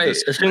leave. Right.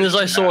 As soon as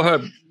I saw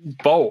her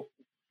bolt,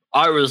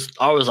 I was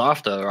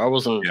after her. I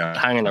wasn't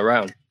hanging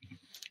around.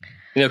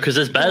 Because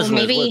there's bears in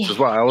those woods as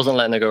well. I wasn't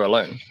letting her go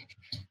alone.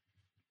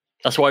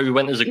 That's why we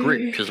went as a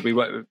group, because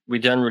we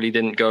generally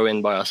didn't go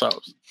in by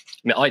ourselves.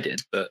 I mean, I did,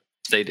 but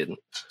they didn't.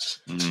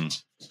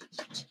 Mm.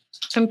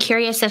 I'm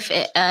curious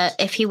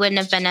if he wouldn't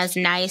have been as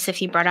nice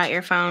if you brought out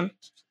your phone.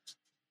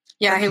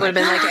 Yeah, he would have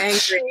been like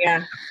angry.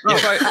 Yeah.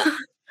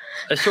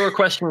 I saw a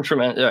question from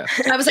it. Yeah.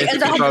 I was like,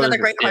 Enzo has another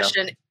great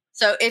question. Yeah.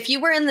 So, if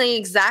you were in the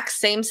exact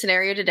same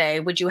scenario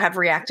today, would you have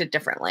reacted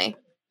differently?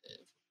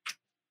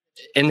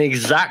 In the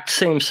exact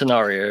same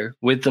scenario,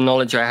 with the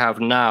knowledge I have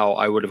now,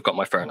 I would have got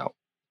my phone out.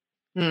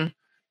 Mm.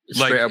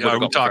 Like, are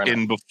we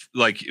talking?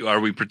 Like, are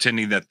we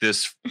pretending that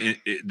this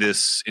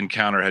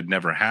encounter had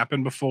never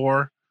happened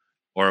before,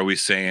 or are we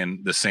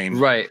saying the same?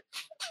 Right.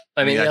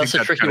 I mean, that's a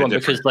tricky one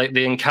because like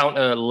the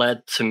encounter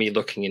led to me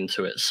looking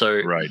into it.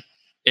 So, right.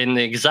 In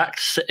the exact,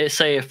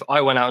 say, if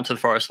I went out into the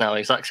forest now, the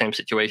exact same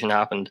situation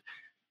happened,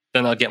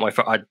 then I'd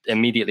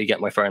immediately get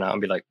my phone out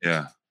and be like,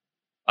 yeah,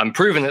 I'm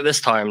proving it this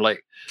time.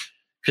 Like,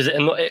 because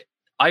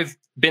I've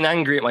been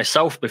angry at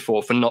myself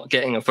before for not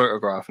getting a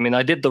photograph. I mean,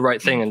 I did the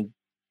right thing and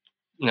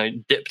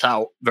dipped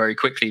out very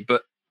quickly,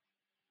 but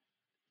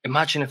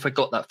imagine if I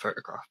got that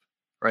photograph,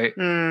 right?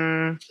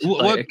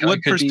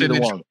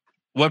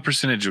 What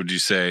percentage would you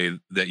say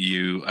that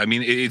you? I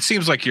mean, it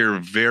seems like you're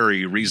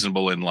very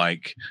reasonable in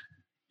like,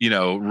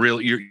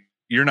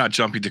 you're not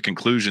jumping to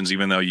conclusions,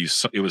 even though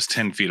it was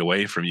 10 feet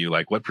away from you.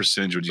 Like, what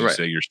percentage would you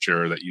say you're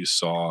sure that you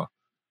saw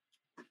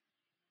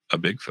a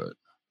Bigfoot?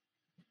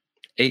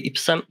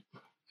 80%.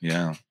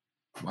 Yeah.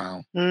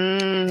 Wow.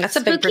 That's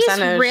a big Spooky's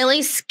percentage.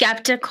 Really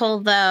skeptical,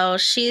 though.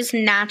 She's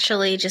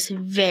naturally just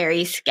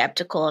very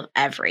skeptical of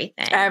everything.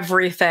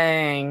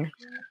 Everything.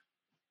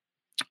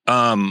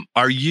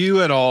 Are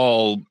you at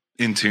all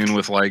in tune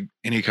with like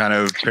any kind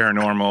of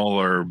paranormal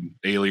or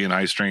alien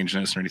eye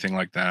strangeness or anything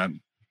like that?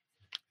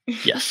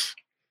 Yes.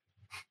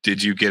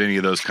 Did you get any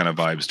of those kind of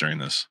vibes during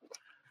this?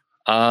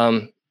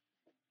 It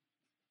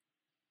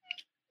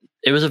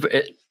was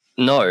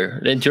no.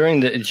 During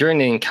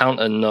the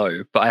encounter,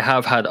 no. But I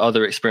have had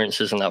other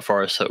experiences in that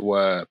forest that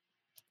were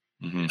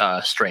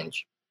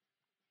strange.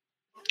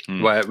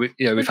 Where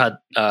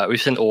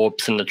we've seen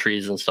orbs in the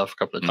trees and stuff a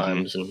couple of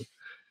times, and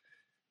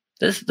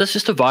there's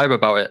just a vibe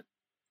about it.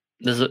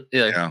 There's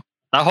that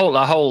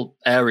whole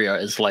area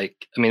is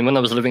like, I mean, when I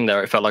was living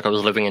there, it felt like I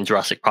was living in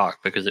Jurassic Park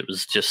because it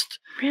was just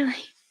really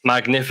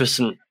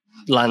magnificent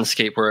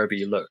landscape wherever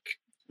you look.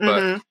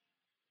 But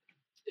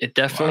it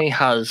definitely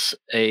has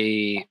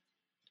an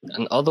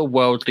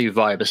otherworldly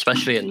vibe,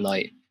 especially at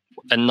night.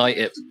 At night,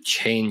 it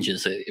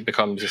changes. It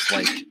becomes just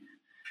like,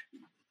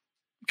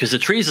 because the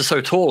trees are so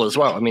tall as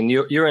well. I mean,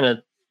 you're in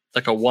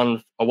like a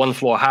one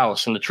floor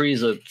house, and the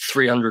trees are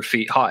 300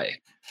 feet high.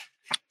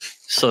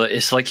 So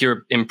it's like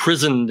you're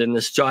imprisoned in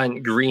this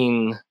giant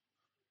green,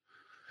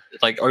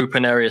 like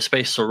open area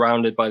space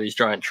surrounded by these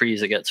giant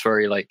trees. It gets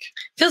very like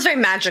feels very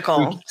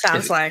magical.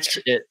 Sounds like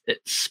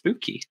it's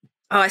spooky.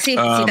 Oh, I see. See,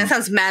 that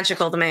sounds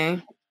magical to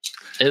me.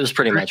 It was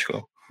pretty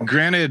magical.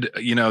 Granted,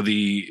 you know,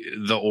 the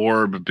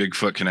orb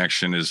Bigfoot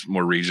connection is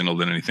more regional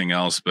than anything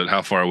else, but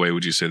how far away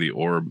would you say the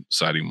orb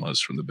sighting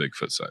was from the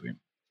Bigfoot sighting?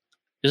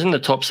 Isn't the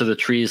tops of the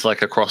trees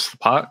like across the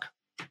park?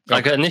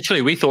 Like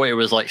initially we thought it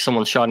was like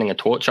someone shining a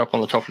torch up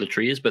on the top of the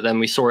trees, but then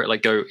we saw it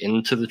like go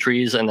into the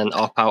trees and then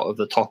up out of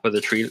the top of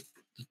the tree,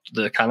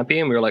 the canopy,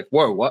 and we were like,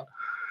 whoa, what?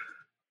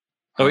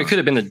 Oh, it could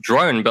have been a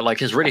drone, but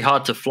like it's really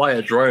hard to fly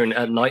a drone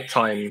at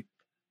nighttime.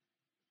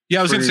 Yeah,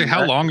 I was going to say,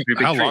 how long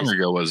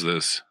ago was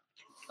this?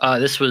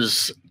 This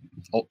was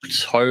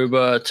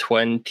October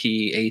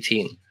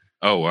 2018.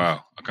 Oh,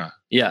 wow. Okay.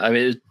 Yeah, I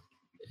mean,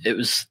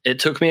 it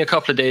took me a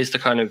couple of days to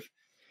kind of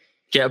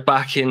get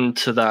back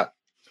into that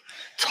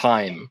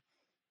time.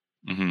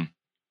 Mm-hmm.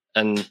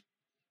 And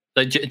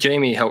like,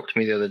 Jamie helped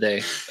me the other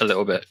day a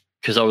little bit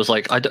because I was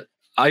like,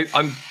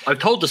 I've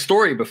told the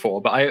story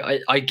before, but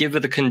I give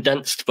it the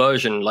condensed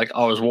version. Like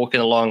I was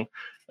walking along,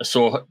 I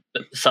saw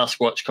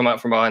Sasquatch come out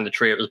from behind the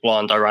tree. It was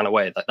blonde. I ran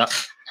away like that.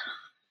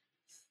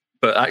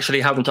 But actually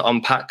having to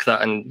unpack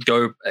that and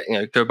go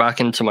back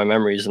into my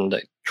memories and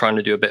like, trying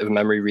to do a bit of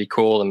memory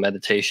recall and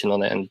meditation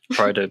on it and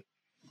try to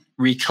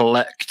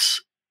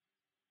recollect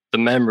the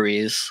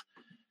memories,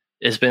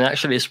 it's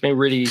been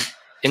really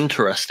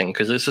interesting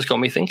because it's just got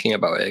me thinking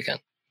about it again.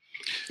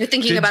 You're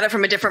thinking about it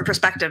from a different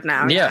perspective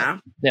now. Yeah.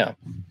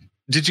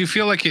 Did you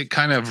feel like it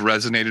kind of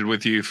resonated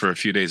with you for a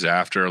few days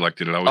after? Like,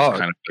 did it always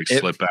kind of like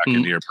slip back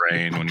into your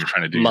brain when you're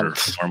trying to do your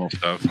normal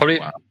stuff?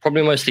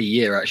 Probably almost a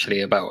year,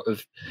 actually.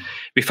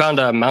 We found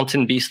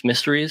Mountain Beast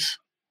Mysteries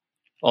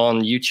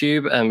on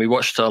YouTube, and we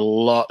watched a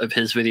lot of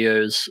his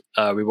videos.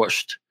 We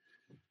watched.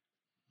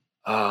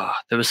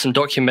 There was some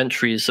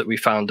documentaries that we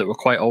found that were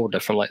quite older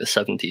from like the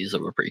 70s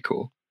that were pretty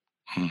cool.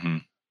 Mm-hmm.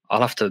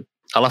 I'll have to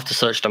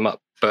search them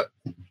up, but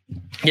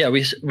yeah,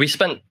 we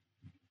spent.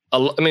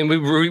 we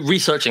were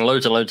researching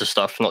loads and loads of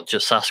stuff, not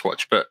just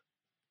Sasquatch, but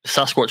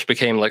Sasquatch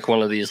became like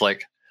one of these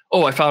like,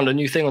 oh, I found a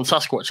new thing on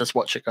Sasquatch, let's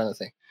watch it kind of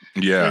thing.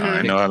 Yeah,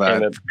 I know how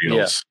that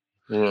feels.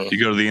 Yeah. You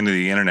go to the end of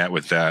the internet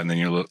with that, and then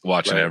you're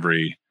watching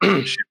every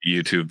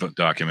YouTube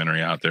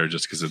documentary out there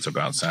just because it's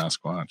about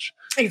Sasquatch.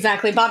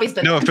 Exactly. Bobby's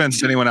been. No offense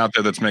to anyone out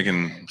there that's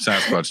making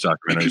Sasquatch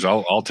documentaries.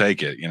 I'll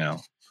take it, you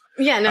know.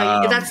 Yeah,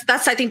 no,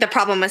 that's I think the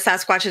problem with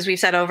Sasquatch, as we've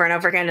said over and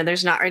over again, and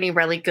there's not any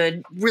really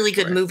good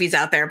movies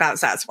out there about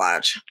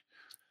Sasquatch.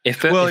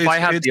 If I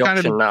had the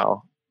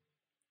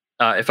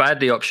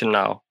option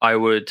now, I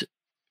would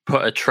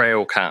put a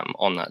trail cam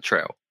on that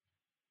trail.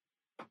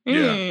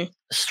 Yeah,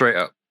 straight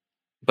up.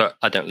 But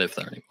I don't live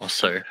there anymore,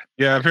 so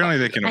yeah. Apparently,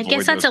 they can. I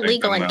guess that's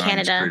illegal in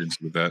Canada.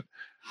 With that.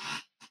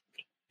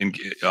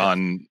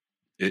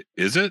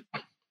 Is it?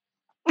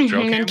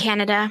 In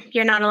Canada,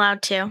 you're not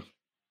allowed to.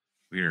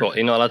 Weird. Well,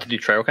 you're not allowed to do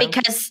trail cam?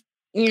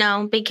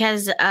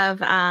 Because of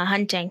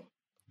hunting.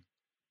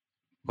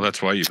 Well,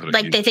 that's why you put it.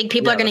 Like they think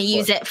people are going to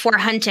use it for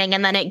hunting,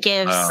 and then it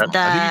gives I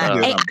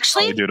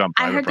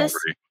heard this.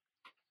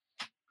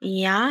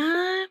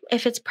 Yeah,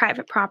 if it's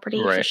private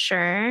property, for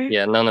sure.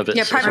 Yeah, none of it.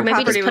 Yeah, private property.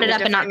 Maybe just put it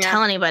up and not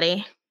tell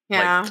anybody.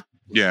 Yeah.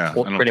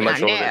 Pretty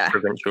much all of it's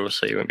provincial,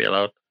 so you wouldn't be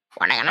allowed.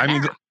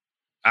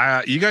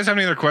 You guys have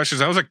any other questions?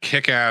 That was a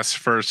kick-ass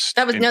first.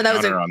 That was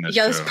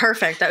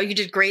perfect. You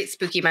did great,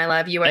 Spooky, my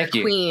love. You are a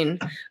queen.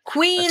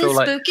 Queen,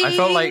 Spooky. I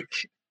felt like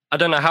I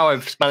don't know how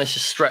I've managed to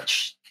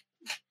stretch.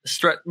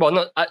 Well,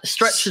 not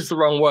stretch is the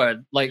wrong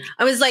word. Like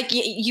I was like,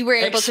 you were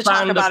able to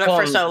talk about it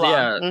for so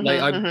long.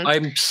 Yeah,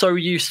 I'm so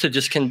used to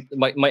just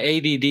my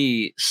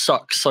ADD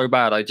sucks so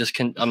bad.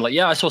 I'm like,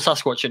 yeah, I saw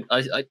Sasquatch, and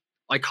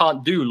I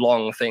can't do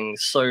long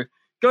things. So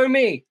go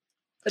me.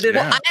 I did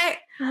it.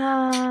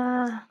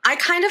 I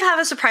kind of have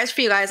a surprise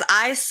for you guys.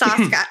 I saw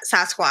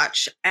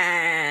Sasquatch,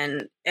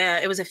 and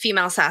it was a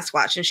female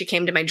Sasquatch, and she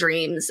came to my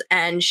dreams,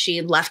 and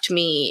she left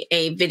me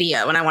a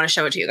video, and I want to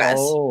show it to you guys.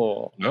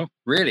 Oh, no,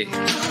 really?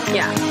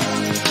 Yeah.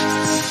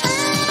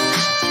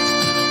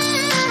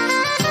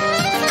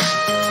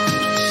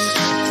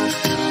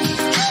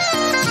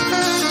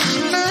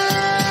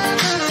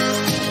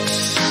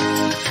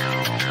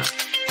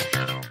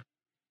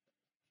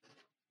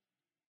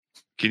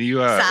 Can you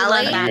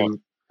Sally?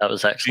 That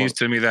was excellent. Can you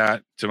send me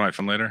that to my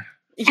phone later?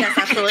 Yes,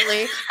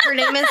 absolutely. Her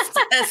name is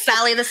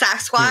Sally the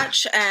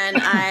Sasquatch,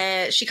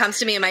 and she comes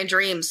to me in my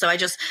dreams. So I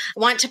just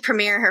want to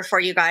premiere her for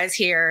you guys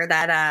here,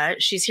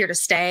 that she's here to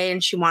stay,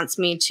 and she wants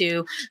me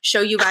to show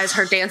you guys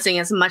her dancing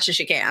as much as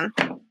she can.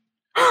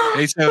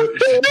 Hey, so who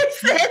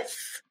is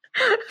this?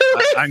 Who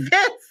is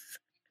this?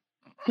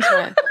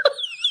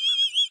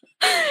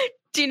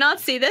 Do you not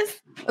see this?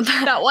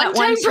 That one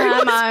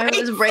time I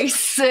was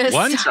racist.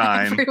 One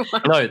time?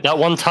 No, that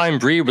one time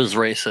Bree was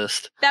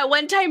racist. That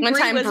one time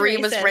Bree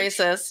was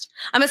racist.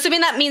 I'm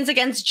assuming that means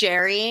against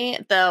Jerry,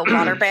 the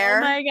water bear.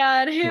 Oh my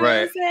God, who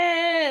is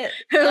it?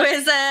 Who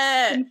is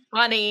it?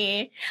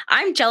 Funny.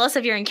 I'm jealous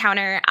of your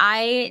encounter.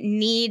 I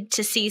need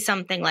to see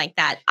something like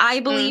that. I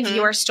believe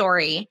your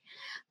story.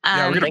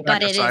 We're going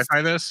to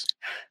sci-fi this.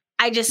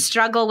 I just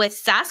struggle with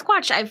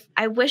Sasquatch.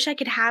 I wish I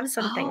could have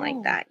something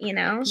like that, you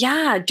know?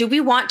 Yeah. Do we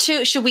want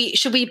to? Should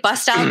we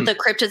bust out the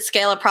cryptid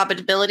scale of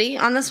probability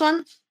on this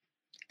one?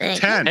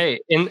 10. Hey,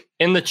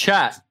 in the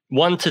chat,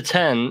 1 to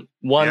 10,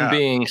 1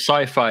 being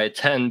sci-fi,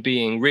 10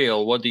 being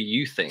real. What do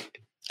you think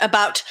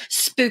about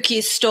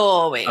spooky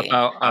story?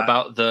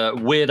 About the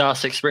weird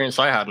ass experience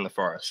I had in the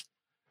forest.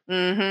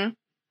 Mm-hmm.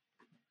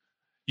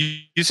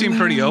 You seem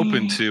pretty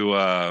open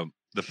to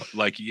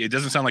it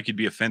doesn't sound like you'd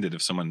be offended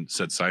if someone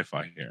said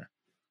sci-fi here.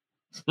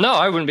 No,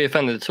 I wouldn't be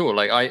offended at all.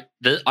 Like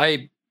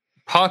I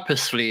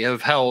purposely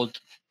have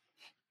held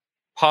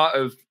part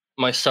of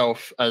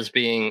myself as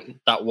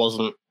being that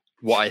wasn't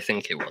what I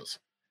think it was.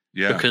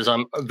 Yeah. Because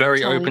I'm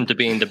very open to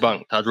being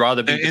debunked. I'd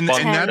rather be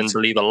debunked than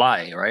believe a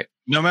lie, right?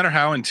 No matter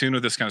how in tune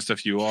with this kind of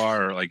stuff you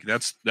are, like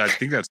I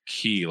think that's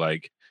key.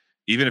 Like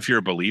even if you're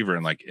a believer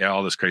in like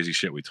all this crazy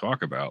shit we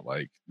talk about,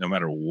 like no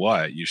matter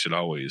what, you should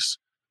always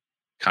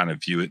kind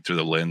of view it through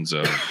the lens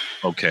of,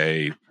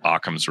 okay,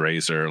 Occam's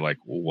razor, like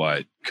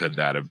what could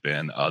that have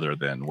been other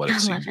than what it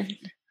seemed to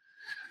be?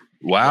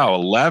 Wow,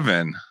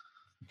 11.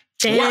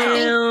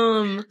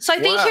 Damn. Wow. So I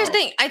think here's the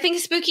thing. I think,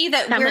 Spooky,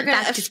 that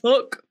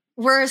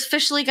we're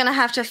officially going to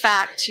have to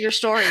fact your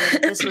story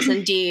that this was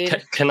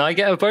indeed. Can I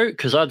get a vote?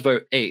 Because I'd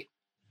vote 8.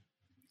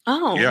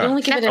 Oh, yeah. I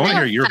want to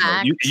hear your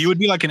vote. You would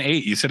be like an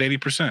 8. You said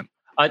 80%.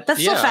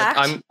 That's still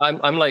fact.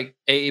 I'm like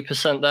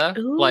 80% there.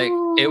 Ooh, like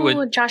it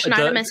would. Josh and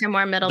Artemis are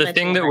more middle. The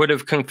thing that would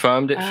have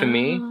confirmed it for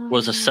me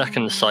was a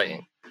second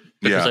sighting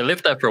because I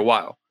lived there for a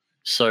while.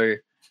 So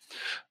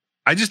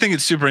I just think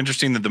it's super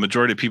interesting that the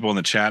majority of people in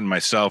the chat and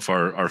myself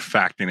are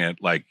facting it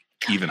like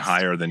even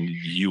higher than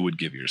you would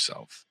give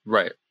yourself.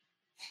 Right.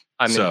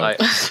 I mean,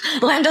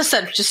 Lando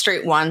said just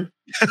straight 1.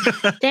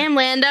 Damn,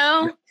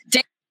 Lando.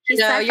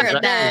 No, you're a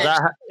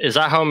bitch. Is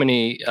that how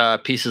many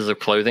pieces of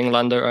clothing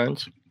Lando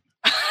owns?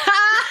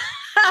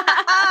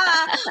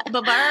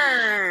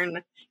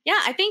 Burn. Yeah,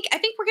 I think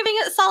we're giving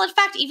it a solid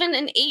fact. Even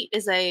an 8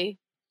 is a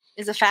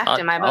fact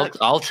in my book.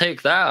 I'll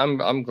take that.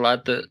 I'm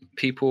glad that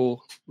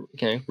people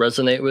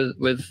resonate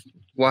with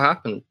what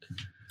happened.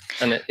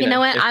 And you know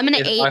what? I'm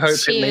gonna 8. I hope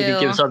it maybe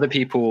gives other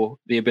people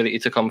the ability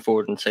to come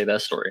forward and say their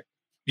story.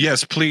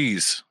 Yes,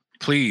 please.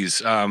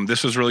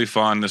 This was really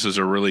fun. This is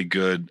a really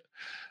good.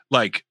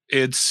 Like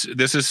this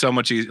is so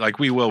much easy. Like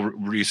we will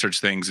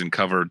research things and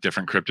cover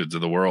different cryptids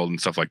of the world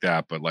and stuff like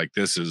that. But like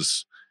this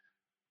is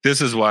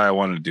why I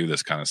wanted to do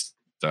this kind of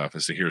stuff,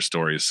 is to hear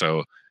stories.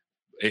 So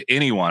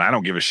anyone, I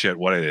don't give a shit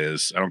what it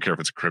is. I don't care if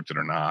it's a cryptid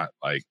or not.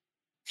 Like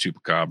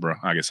chupacabra,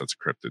 I guess that's a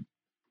cryptid.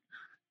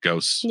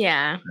 Ghosts,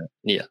 yeah.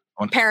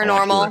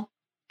 Paranormal.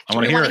 I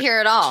want to hear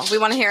it all. We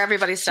want to hear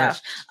everybody's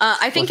stuff.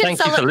 I think. Thank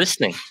you for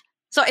listening.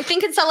 So I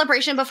think in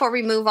celebration, before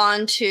we move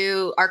on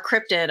to our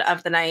cryptid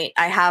of the night,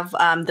 I have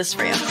this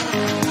for you.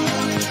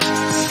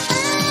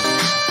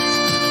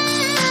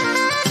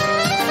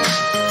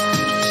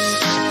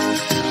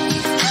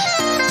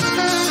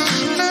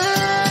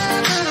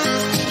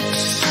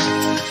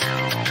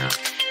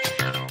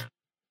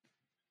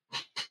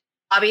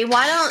 Bobby,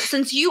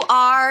 since you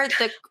are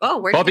the... Oh,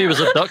 where Bobby was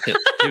abducted.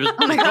 Oh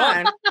my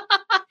God.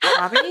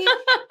 Bobby?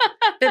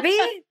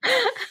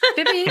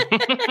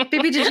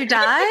 Bibby, did you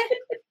die?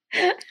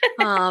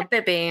 Oh,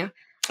 Bibby.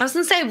 I was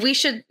going to say, we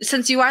should,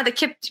 since you are the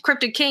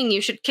cryptid king, you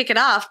should kick it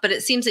off, but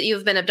it seems that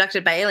you've been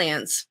abducted by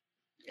aliens.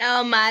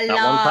 Oh, my That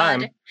one time.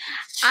 Lord.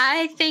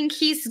 I think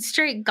he's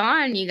straight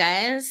gone, you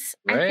guys.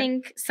 Right? I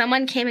think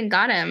someone came and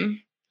got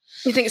him.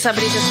 You think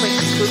somebody just like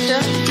spooked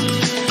him?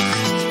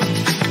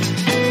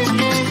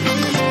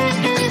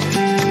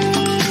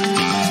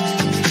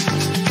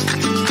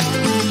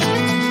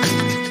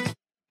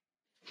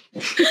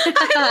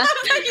 I love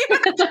that you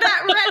had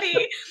that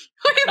ready.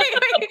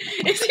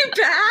 Wait. Is he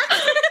back?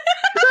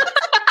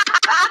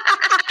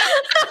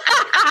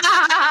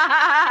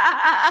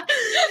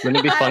 Wouldn't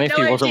it be funny if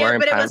he wasn't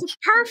wearing pants? It was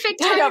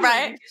perfect. I know,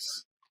 right?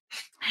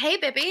 Hey,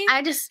 Bibby.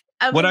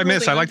 What I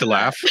miss? I like to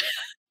laugh.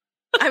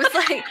 I was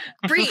like,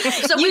 Bree.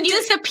 So you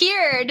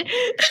disappeared.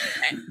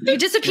 You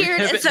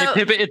disappeared. They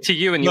pivoted to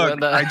you, and Look, you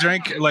went there. I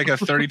drank like a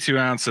 32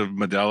 ounce of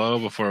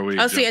Modelo before we.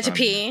 Oh, so you had to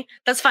pee.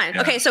 That's fine.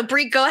 Yeah. Okay, so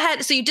Bree, go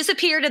ahead. So you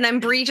disappeared, and then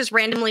Bree just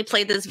randomly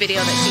played this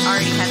video that she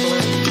already had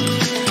loaded.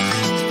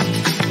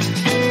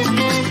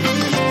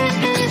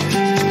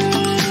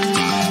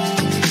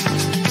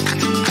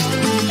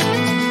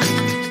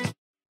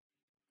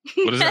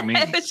 What does that mean?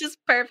 It was just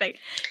perfect.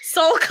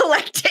 Soul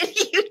collected.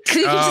 You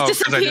just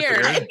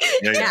disappeared.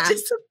 Yeah.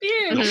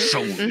 Disappeared. Your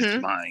soul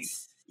is mine.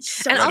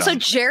 And also,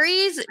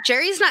 Jerry's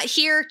not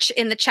here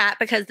in the chat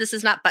because this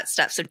is not butt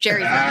stuff. So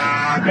Jerry's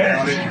not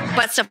here.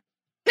 Butt stuff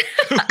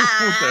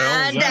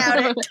I doubt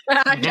it.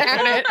 I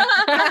doubt it.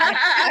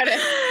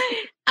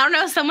 I don't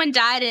know. Someone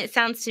died, and it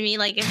sounds to me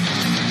like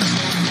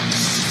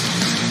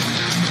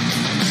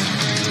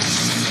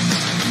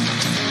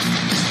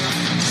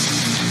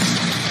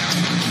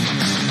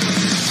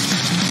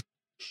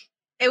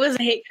it was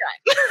a hate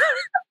crime.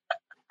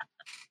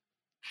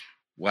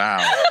 Wow.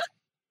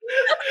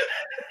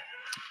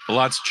 A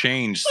lot's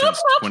changed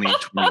since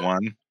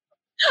 2021.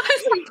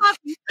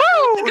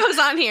 What goes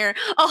on here?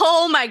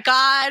 Oh my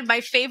God. My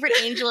favorite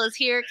angel is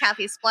here.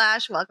 Kathy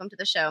Splash. Welcome to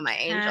the show, my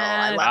angel.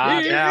 I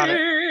love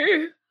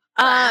you.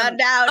 I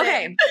doubt it.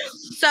 Okay.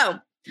 So,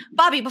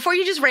 Bobby, before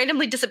you just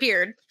randomly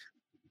disappeared,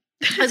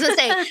 I was going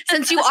to say,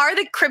 since you are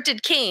the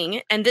Cryptid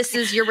King and this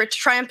is your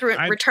triumphant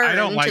return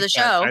to the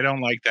show. I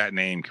don't like that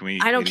name. Can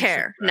we? I don't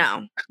care.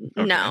 No.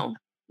 Okay.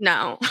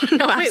 No,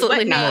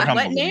 absolutely not.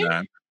 What name?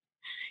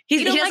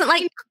 He doesn't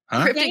like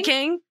Cryptid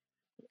King?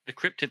 The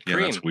Cryptid Yeah,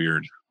 Cream. that's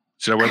weird.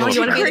 Should I wear You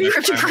want to be the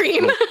little Cryptid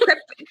Cream?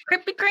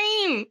 Krispy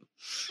Kreme.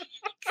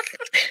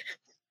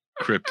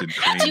 Cryptid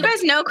Cream? Do you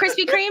guys know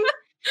Krispy Kreme?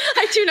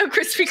 I do know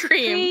Krispy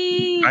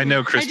Kreme. I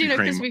know Krispy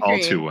Kreme all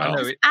too well.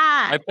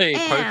 I play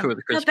poker with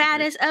Krispy the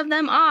baddest of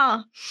them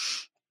all.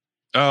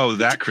 Oh,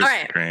 that Krispy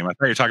right. Kreme. I thought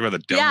you were talking about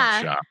the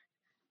donut shop.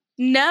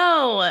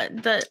 No,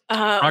 the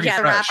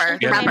rapper. Yeah,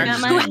 The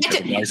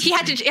rapper. he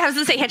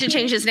had to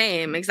change his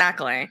name.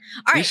 Exactly. All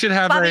right. We should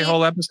have Bobby, a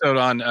whole episode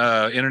on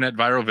internet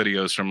viral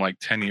videos from like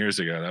 10 years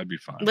ago. That'd be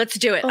fun. Let's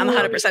do it. I'm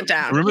 100%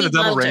 down. Remember the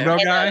double rainbow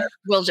guy?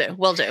 We'll do. All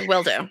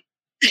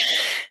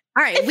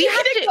right. We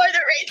have to ignore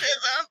the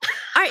racism.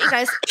 All right, you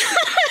guys.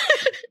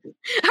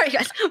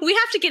 We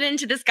have to get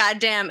into this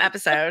goddamn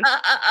episode.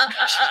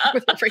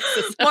 With the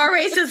racism. More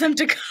racism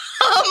to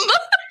come.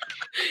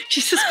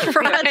 Jesus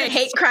We're about to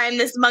hate crime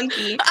this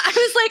monkey. I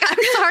was like, I'm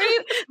sorry,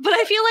 but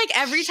I feel like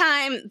every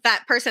time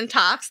that person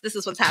talks, this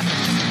is what's happening.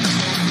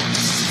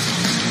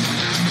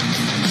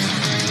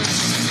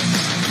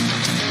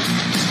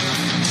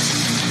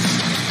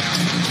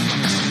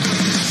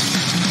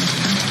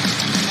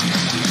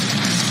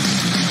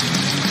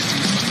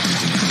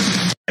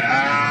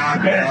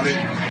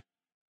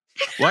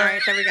 What? All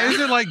right, there we go. Is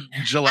it like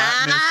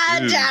gelatinous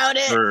I doubt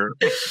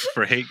it.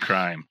 for hate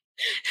crime?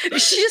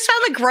 She just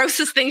found the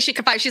grossest thing she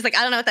could find. She's like,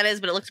 I don't know what that is,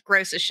 but it looks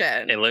gross as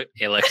shit. It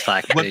looks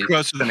like What's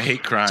grosser than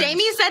hate crime?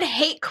 Jamie said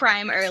hate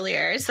crime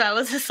earlier, so I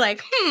was just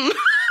like,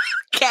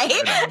 Okay.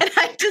 And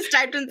I just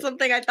typed in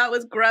something I thought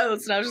was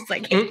gross, and I was just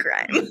like, hate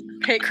crime.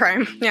 Hate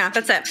crime. Yeah,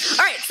 that's it.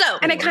 All right, so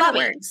And it kind of Bobby,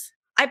 works.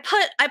 I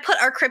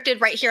put our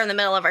cryptid right here in the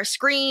middle of our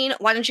screen.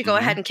 Why don't you go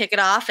ahead and kick it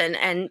off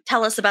and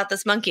tell us about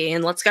this monkey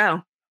and let's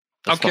go.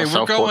 Okay,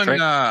 we're going.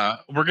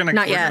 We're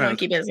gonna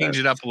change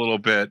it up a little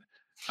bit.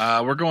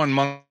 We're going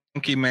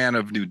Monkey Man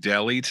of New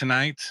Delhi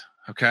tonight.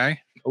 Okay.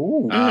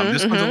 Ooh.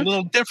 This one's a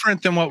little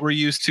different than what we're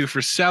used to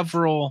for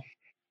several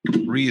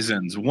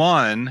reasons.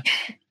 One,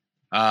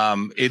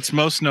 it's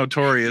most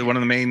notorious. One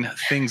of the main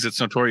things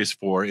it's notorious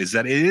for is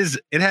that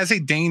it has a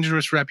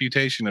dangerous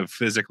reputation of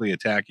physically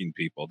attacking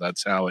people.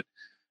 That's how it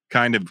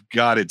kind of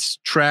got its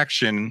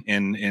traction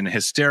in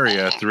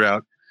hysteria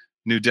throughout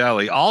New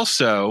Delhi.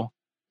 Also,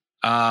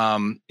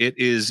 it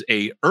is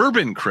a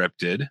urban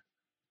cryptid,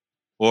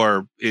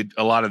 or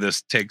all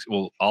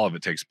of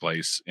it takes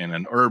place in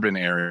an urban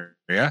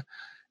area.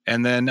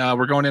 And then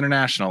we're going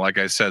international, like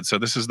I said. So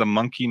this is the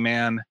Monkey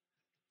Man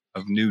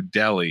of New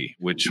Delhi,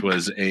 which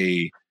was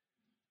a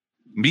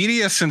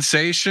media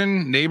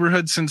sensation,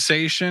 neighborhood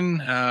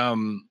sensation,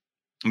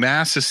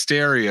 mass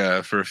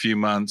hysteria for a few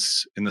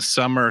months in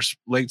the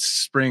late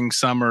spring,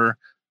 summer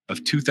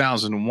of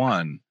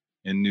 2001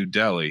 in New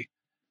Delhi.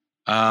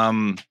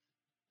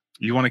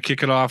 You want to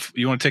kick it off?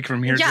 You want to take it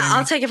from here? Yeah, Jamie?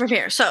 I'll take it from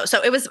here. So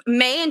it was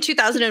May in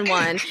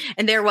 2001,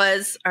 and there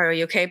was. Are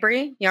you okay,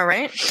 Brie? You all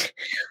right?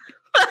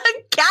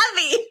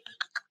 Kathy.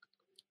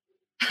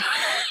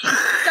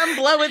 Some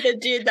blow with it,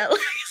 dude. That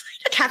looks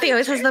like Kathy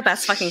always has the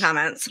best fucking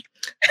comments.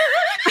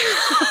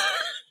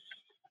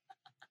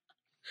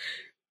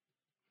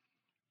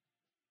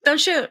 Don't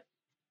shoot.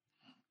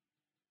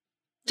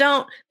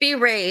 Don't be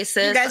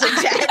racist. You guys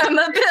are dead. I'm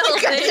a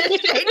building.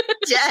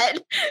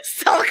 Dead.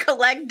 So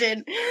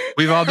collected.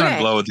 We've all done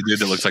blow with the dude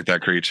that looks like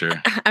that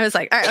creature. I was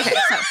like, all right, okay.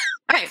 So, all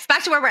right,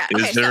 back to where we're at.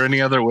 Is there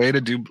any other way to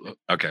do?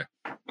 Okay.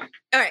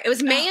 All right, it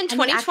was May in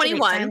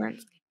 2021.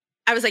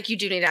 I was like, you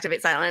do need to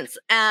activate silence.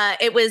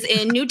 It was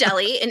in New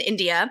Delhi in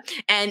India,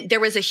 and there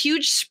was a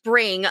huge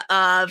spring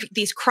of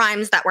these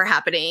crimes that were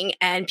happening,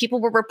 and people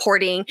were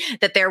reporting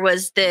that there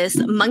was this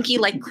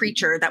monkey-like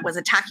creature that was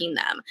attacking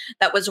them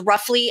that was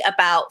roughly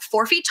about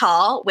 4 feet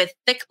tall with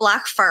thick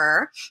black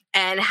fur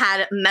and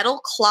had metal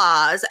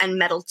claws and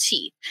metal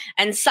teeth.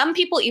 And some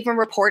people even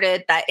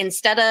reported that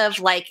instead of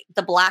like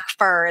the black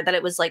fur, that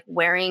it was like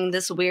wearing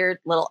this weird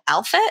little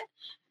outfit.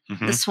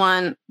 Mm-hmm.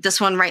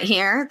 This one right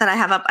here that I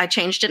have up, I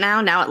changed it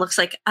now. Now it looks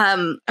like a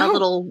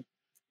little,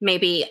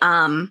 maybe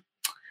a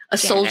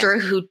soldier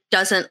who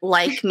doesn't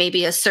like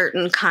maybe a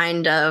certain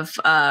kind of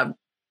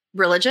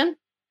religion.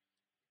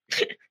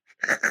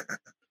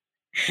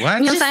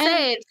 What? Just saying?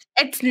 say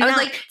it's I not. was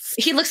like,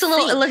 he looks a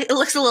little. It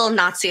looks a little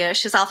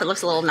Nazi-ish. His outfit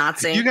looks a little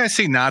Nazi. You guys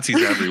see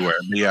Nazis everywhere.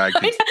 Yeah, I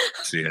can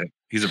see it.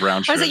 He's a brown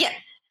I shirt. was like,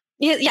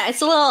 yeah,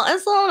 it's a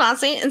little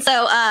Nazi. And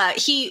so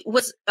he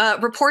was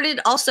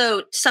reported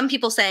also, some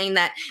people saying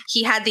that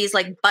he had these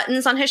like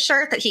buttons on his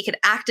shirt that he could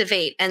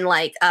activate and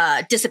like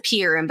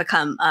disappear and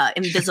become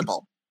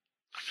invisible,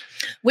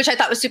 which I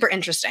thought was super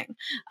interesting.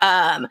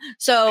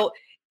 So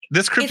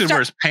This cryptid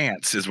wears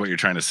pants, is what you're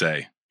trying to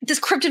say. this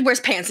cryptid wears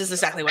pants is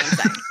exactly what I'm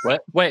saying.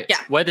 Wait, Yeah.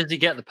 where did he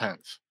get the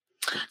pants?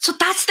 So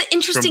that's the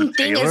interesting the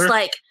thing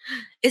tailor?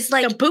 is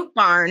like a boot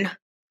barn.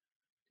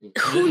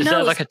 Who Is there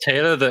knows? like a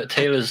tailor that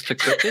tailors to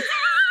cryptid?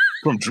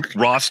 From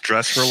Ross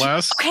Dress for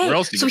Less? Okay, Where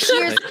else do so you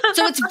get here's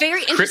so it's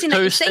very interesting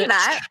that you say Crypto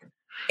that.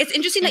 It's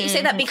interesting that you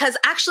say that because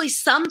actually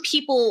some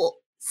people,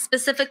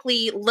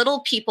 specifically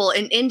little people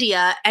in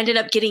India, ended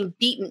up getting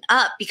beaten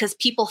up because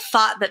people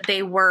thought that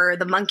they were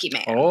the monkey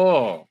man.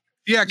 Oh,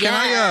 Yeah, can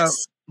I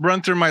Yes.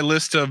 run through my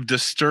list of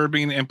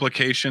disturbing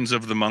implications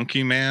of the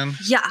monkey man?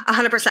 Yeah,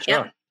 100%. Yeah.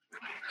 Sure.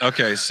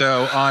 Okay,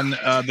 so on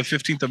the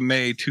 15th of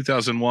May,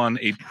 2001,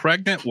 a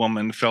pregnant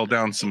woman fell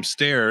down some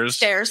stairs.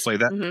 Stairs. Play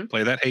that. Mhm.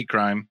 Play that hate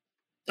crime.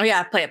 Oh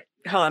yeah, play it.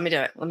 Hold on, let me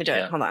do it.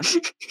 Yeah. Hold on.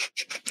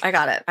 I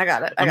got it.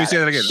 Let me say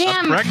that again.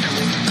 Damn. A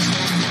pregnant.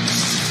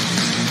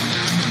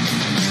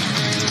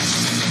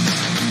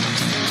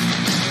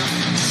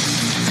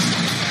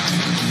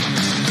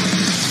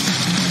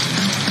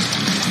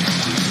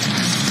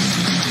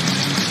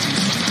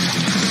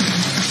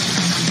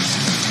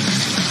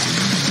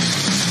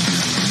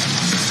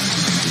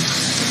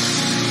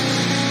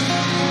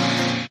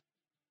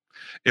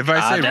 If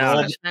I say damn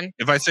roll, it.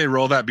 if I say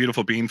roll that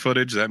beautiful bean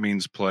footage, that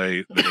means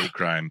play the hate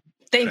crime.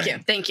 Thank you.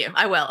 Thank you.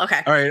 I will.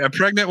 Okay. All right, a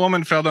pregnant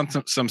woman fell down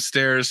some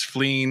stairs,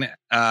 fleeing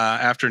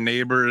after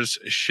neighbors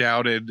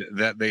shouted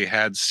that they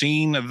had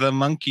seen the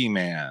monkey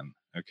man.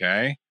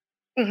 Okay,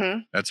 Mm-hmm.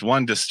 that's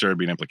one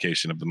disturbing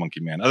implication of the monkey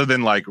man. Other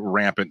than like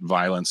rampant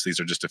violence, these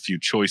are just a few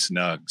choice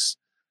nugs.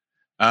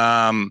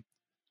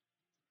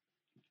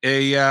 A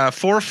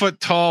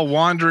 4-foot-tall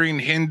wandering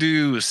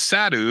Hindu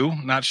sadhu.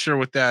 Not sure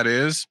what that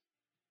is.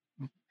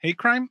 Hate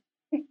crime?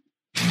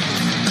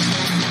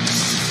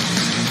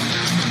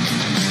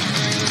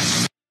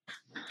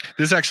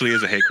 This actually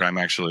is a hate crime,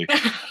 actually.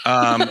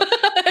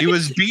 He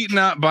was beaten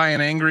up by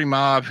an angry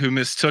mob who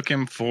mistook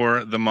him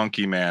for the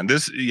monkey man.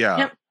 This, yeah.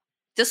 Yep.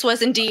 This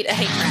was indeed a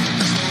hate crime.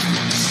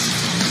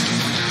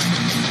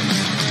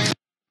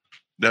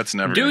 That's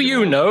never. Do gonna you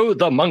well. know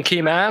the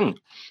monkey man?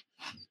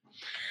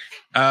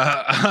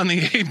 On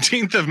the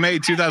 18th of May,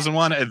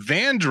 2001, a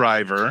van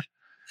driver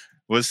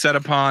was set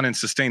upon and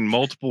sustained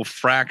multiple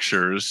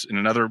fractures in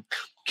another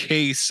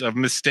case of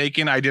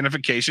mistaken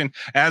identification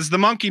as the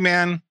monkey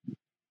man.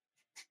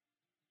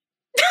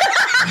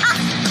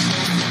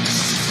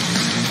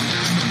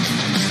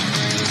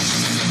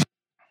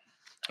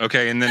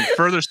 Okay, and then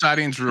further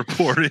sightings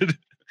reported.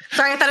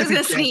 Sorry, I thought I was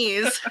going to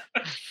sneeze.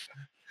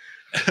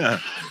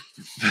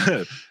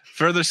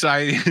 Further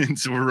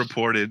sightings were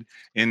reported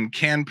in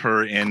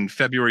Kanpur in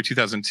February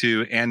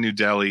 2002 and New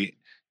Delhi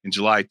in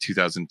July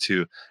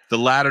 2002. The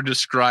latter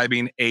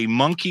describing a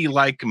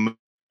monkey-like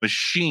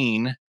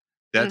machine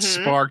that Mhm.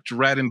 sparked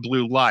red and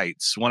blue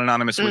lights. One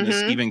anonymous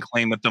witness even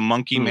claimed that the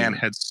monkey man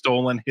had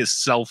stolen his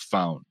cell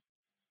phone.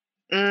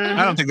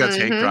 I don't think that's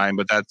hate crime,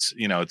 but that's,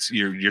 you know, it's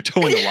you're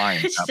towing the line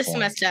at It's that just point.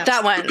 messed up.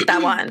 That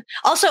one.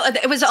 Also,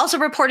 it was also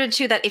reported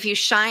too that if you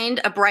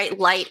shined a bright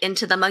light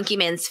into the monkey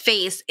man's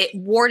face, it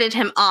warded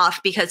him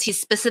off because he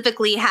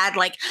specifically had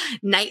like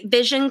night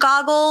vision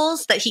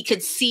goggles that he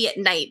could see at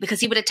night because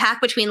he would attack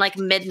between like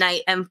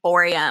midnight and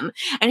 4 a.m.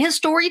 And his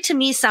story to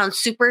me sounds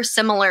super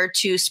similar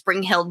to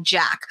Spring Hill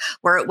Jack,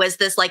 where it was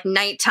this like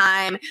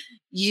nighttime,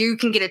 you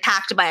can get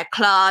attacked by a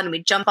claw and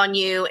we jump on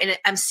you. And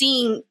I'm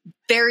seeing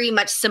very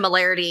much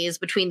similarities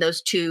between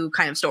those two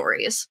kind of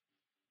stories.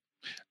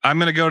 I'm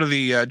going to go to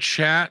the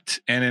chat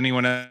and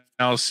anyone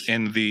else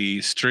in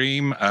the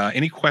stream.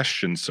 Any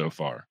questions so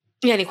far?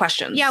 Yeah, any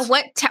questions? Yeah,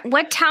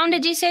 what town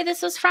did you say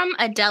this was from?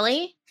 A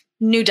Delhi?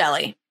 New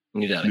Delhi.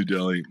 New Delhi. New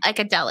Delhi. Like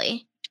a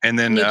deli. And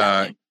then New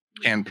Delhi.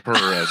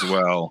 Kanpur as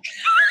well.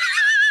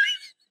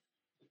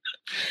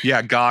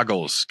 Yeah,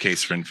 goggles.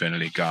 Case for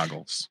Infinity.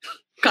 Goggles.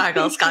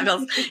 Goggles.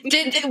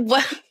 Did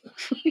what?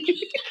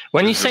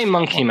 When you say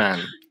monkey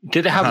man,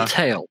 did it have a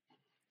tail?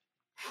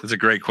 That's a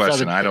great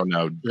question. a- I don't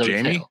know. Does it have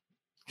a Jamie? tail?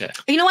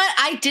 You know what?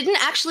 I didn't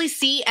actually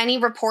see any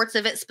reports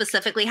of it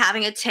specifically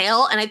having a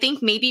tail. And I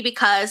think maybe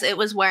because it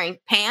was wearing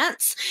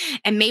pants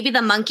and maybe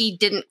the monkey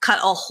didn't cut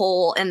a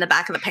hole in the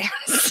back of the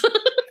pants.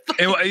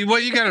 And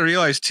what you got to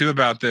realize too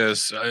about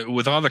this,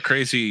 with all the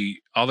crazy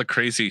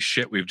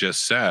shit we've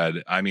just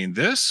said, I mean,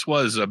 this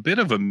was a bit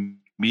of a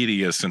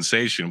media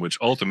sensation, which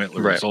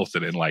ultimately Right.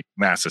 resulted in like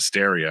mass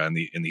hysteria in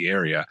the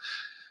area,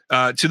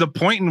 to the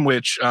point in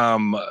which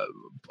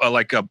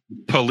like a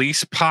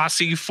police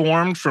posse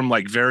formed from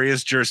like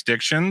various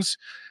jurisdictions,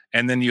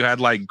 and then you had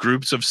like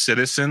groups of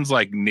citizens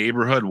like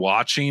neighborhood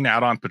watching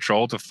out on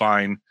patrol to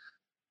find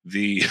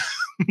the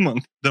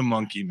the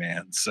monkey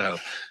man. So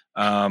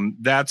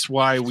That's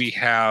why we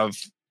have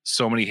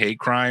so many hate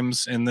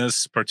crimes in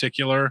this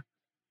particular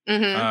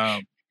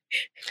Not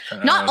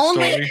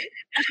story.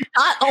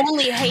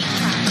 only hate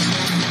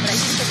crimes, but I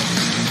think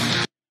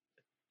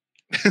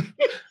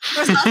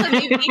there's also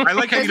maybe, I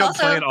like how you there's don't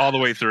play it all the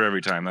way through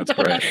every time. That's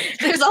great.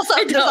 There's also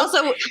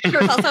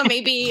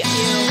maybe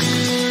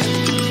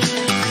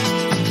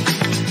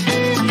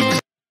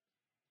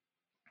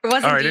All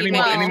right.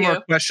 Any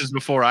more questions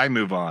before I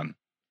move on?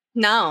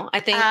 No, I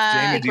think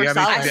Jamie, do you have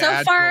anything to so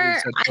add to what we far,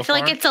 said I feel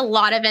like it's a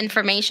lot of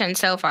information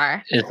so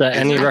far. Is there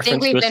any I think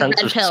reference we've to a been sense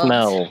red of pilled.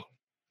 smell? Is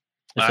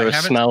I there a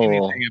haven't smell? seen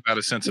anything about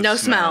a sense of no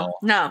smell.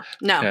 No.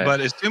 Okay.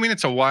 But assuming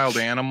it's a wild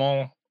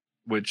animal,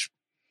 which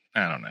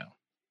I don't know.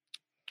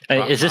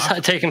 Is this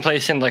taking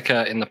place in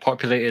in the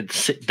populated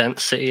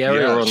dense city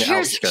area or on the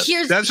outskirts?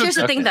 Here's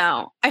the thing,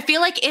 though. I feel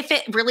like if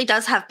it really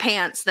does have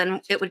pants, then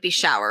it would be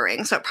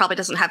showering, so it probably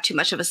doesn't have too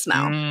much of a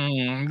smell.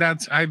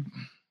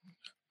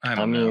 I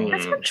don't know.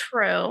 That's not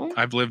true.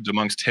 I've lived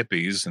amongst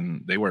hippies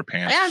and they wear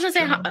pants. Yeah, I was gonna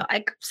say,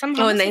 some and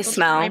they homosexuals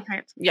smell. wear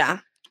pants. Yeah.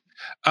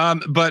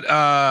 But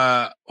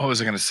what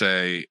was I going to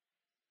say?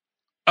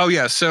 Oh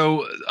yeah,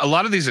 so a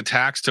lot of these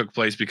attacks took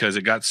place because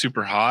it got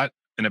super hot,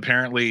 and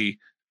apparently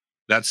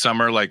that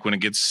summer, like when it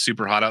gets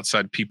super hot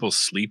outside, people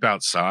sleep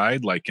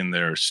outside, like in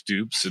their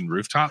stoops and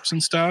rooftops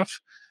and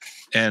stuff.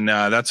 And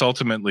that's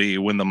ultimately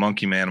when the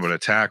monkey man would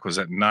attack, was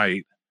at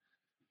night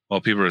while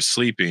people were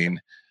sleeping.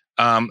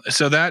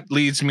 So that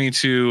leads me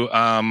to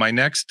my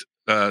next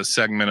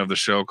segment of the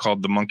show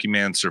called the Monkey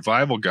Man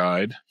Survival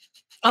Guide.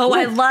 Oh,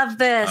 I love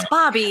this,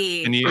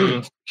 Bobby. Can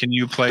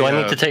you play? Do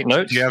I need to take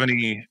notes? Do you have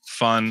any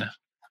fun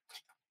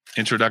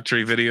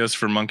introductory videos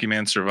for Monkey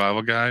Man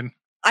Survival Guide?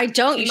 I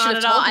don't. You should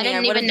have told me. I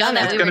didn't even know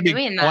that we were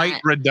doing that.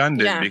 Quite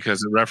redundant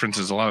because it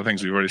references a lot of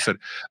things we've already said.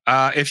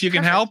 If you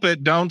can help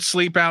it, don't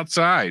sleep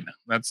outside.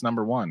 That's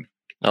number one.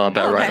 Oh, I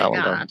better write that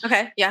one down.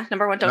 Okay, yeah.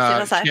 Number one, don't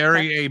sleep outside.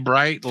 Carry a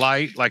bright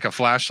light like a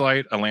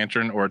flashlight, a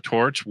lantern, or a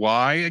torch.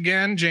 Why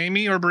again,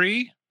 Jamie or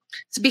Bree?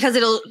 It's because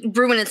it'll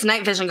ruin its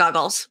night vision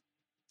goggles.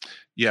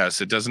 Yes,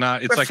 it does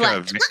not. It's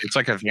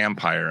like a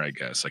vampire, I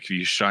guess. Like if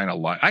you shine a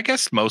light. I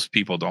guess most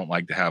people don't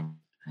like to have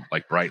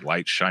like bright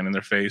lights shine in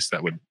their face.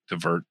 That would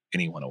divert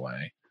anyone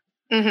away.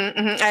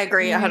 I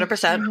agree,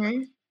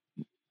 100%.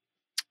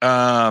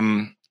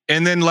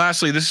 And then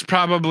lastly, this is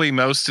probably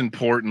most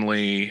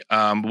importantly,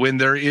 when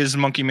there is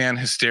Monkey Man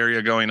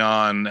hysteria going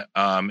on,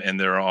 and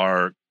there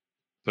are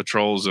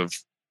patrols of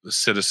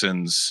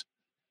citizens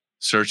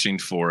searching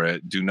for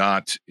it, do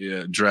not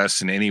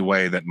dress in any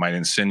way that might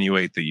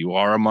insinuate that you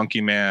are a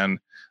monkey man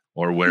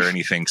or wear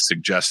anything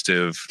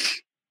suggestive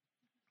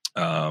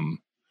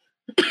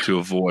to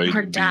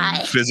avoid being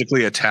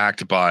physically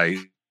attacked by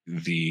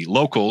the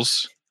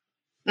locals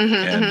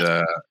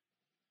and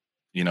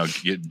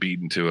get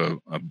beaten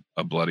to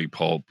a bloody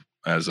pulp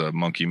as a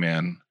monkey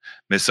man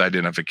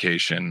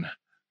misidentification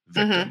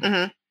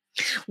victim.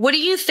 What do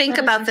you think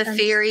about the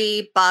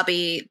theory,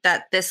 Bobby,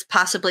 that this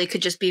possibly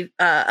could just be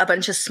a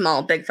bunch of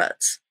small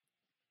Bigfoots?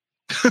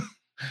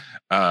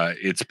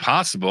 It's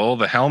possible.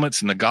 The helmets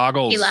and the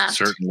goggles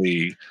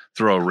certainly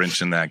throw a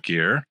wrench in that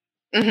gear.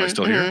 Am I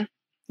still here?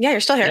 Yeah,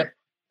 you're still here. Yep.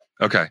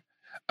 Okay.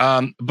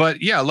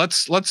 But yeah,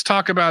 let's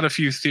talk about a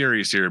few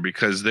theories here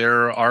because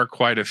there are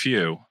quite a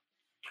few.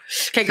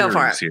 Okay, go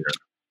for it. Here.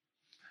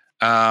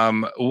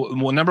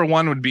 Well, number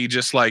one would be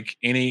just a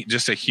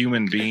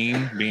human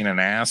being being an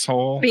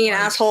asshole. Being an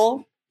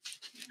asshole.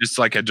 Just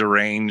like a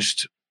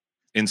deranged,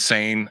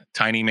 insane,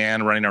 tiny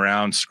man running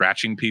around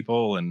scratching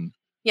people and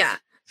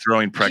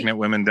throwing pregnant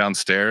women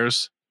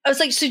downstairs. I was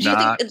like, so do you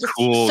think it's a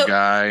cool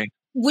guy?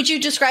 Would you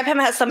describe him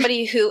as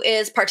somebody who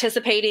is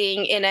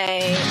participating in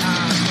a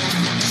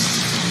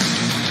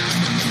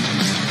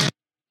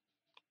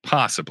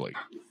possibly?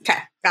 Okay,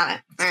 got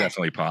it. It's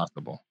definitely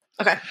possible.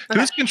 Okay.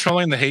 Who's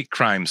controlling the hate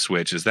crime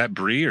switch? Is that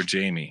Bree or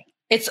Jamie?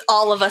 It's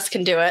all of us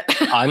can do it.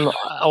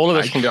 All of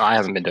us can do it. I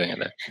haven't been doing it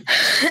though.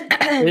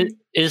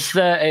 Is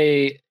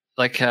there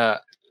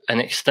an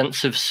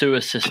extensive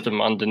sewer system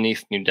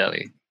underneath New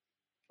Delhi?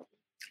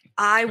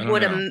 I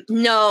would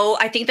no.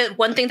 I think that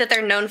one thing that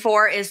they're known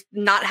for is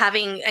not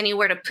having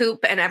anywhere to poop,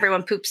 and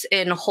everyone poops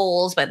in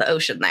holes by the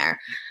ocean there.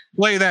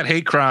 Play that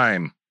hate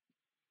crime.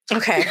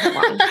 Okay. Hold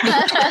on.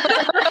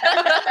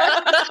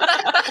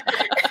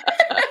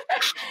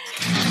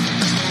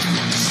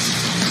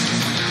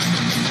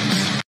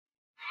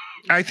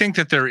 I think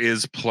that there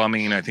is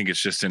plumbing. I think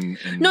it's just in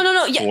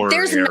no. Yeah,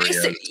 there's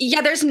areas.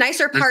 There's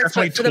nicer parts,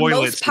 but for the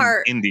most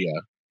part, India.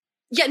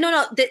 Yeah,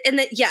 no,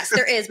 yes,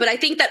 there is, but I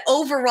think that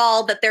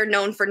overall that they're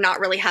known for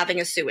not really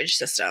having a sewage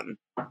system.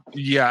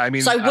 Yeah, I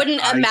mean, so I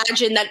wouldn't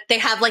imagine that they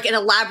have like an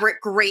elaborate,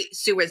 great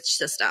sewage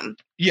system.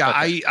 Yeah,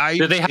 okay.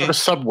 Do they have a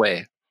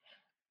subway?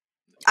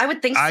 I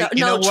would think so.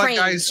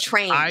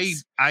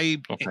 Trains. I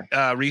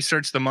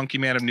researched the Monkey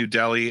Man of New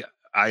Delhi.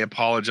 I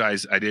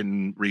apologize. I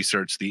didn't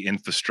research the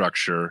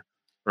infrastructure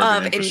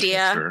of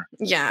India.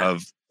 Yeah.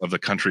 Of the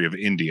country of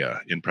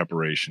India in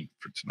preparation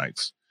for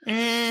tonight's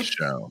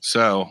show.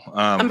 So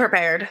I'm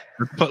prepared.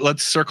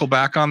 Let's circle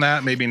back on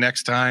that maybe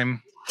next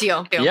time.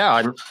 Deal.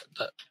 Yeah.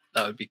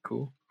 That would be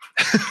cool.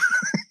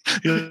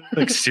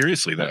 Like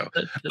seriously though.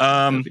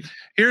 That'd be-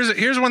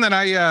 Here's one that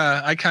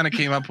I kind of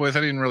came up with.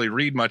 I didn't really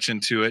read much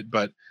into it,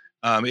 but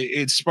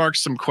it sparked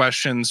some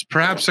questions.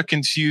 Perhaps a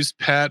confused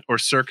pet or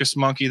circus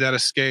monkey that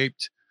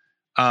escaped.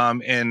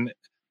 And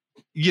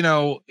you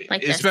know,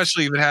 Like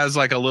especially if it has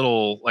like a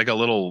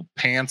little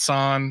pants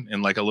on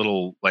and like a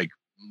little like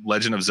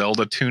Legend of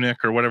Zelda tunic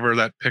or whatever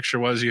that picture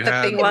was you The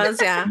had. thing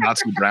was, yeah.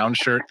 Nazi brown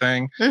shirt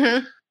thing.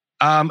 Mm-hmm.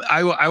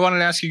 I wanted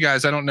to ask you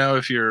guys. I don't know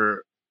if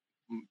you're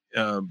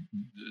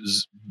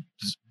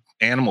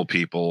animal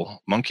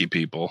people, monkey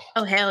people,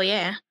 Oh hell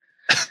yeah!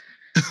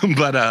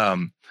 but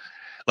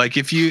like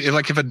if you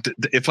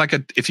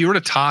were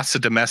to toss a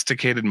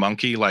domesticated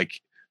monkey like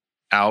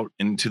out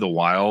into the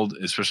wild,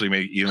 especially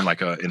maybe even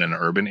like in an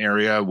urban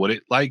area, would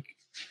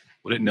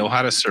it know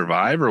how to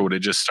survive, or would it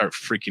just start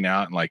freaking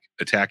out and like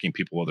attacking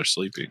people while they're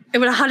sleeping? It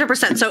would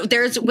 100%.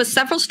 So was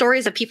several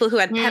stories of people who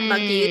had pet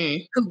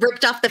monkeys who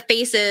ripped off the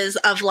faces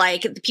of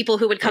like the people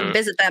who would come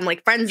visit them,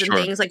 like friends and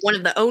Sure. things, like one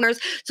of the owners.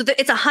 So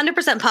it's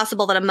 100%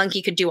 possible that a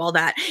monkey could do all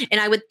that.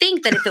 And I would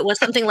think that if it was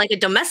something like a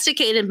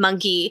domesticated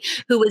monkey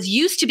who was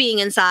used to being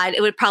inside,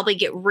 it would probably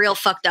get real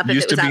fucked up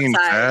Used if it to was being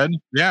outside. fed?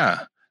 Yeah.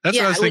 That's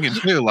Yeah, what I was it would-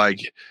 thinking too. Like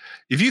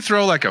if you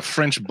throw like a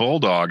French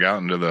bulldog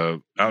out into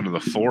the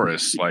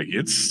forest, like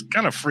it's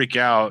gonna freak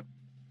out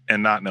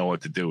and not know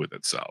what to do with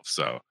itself.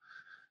 So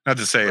not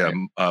to say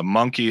a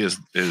monkey is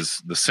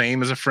the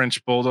same as a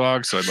French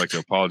bulldog. So I'd like to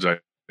apologize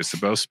to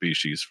both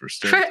species for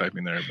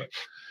stereotyping there. But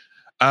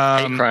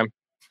Hate crime.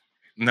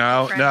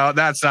 no, Crime. no,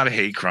 that's not a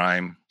hate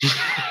crime.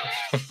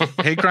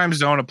 Hate crimes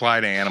don't apply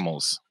to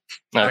animals.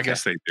 I Okay.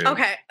 guess they do.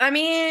 Okay. I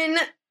mean,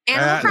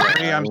 animal crime.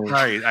 Hey, I'm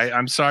sorry.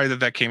 I'm sorry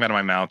that came out of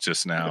my mouth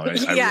just now. I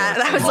Yeah, realized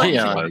that how was like-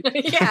 wrong it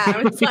was. Yeah,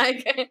 I was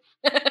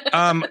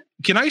like,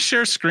 Can I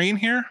share screen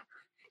here?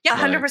 yeah,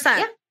 100%.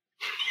 Yeah.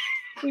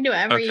 You do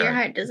whatever Okay. your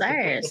heart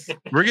desires.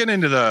 We're getting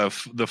into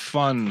the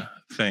fun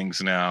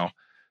things now.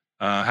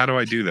 How do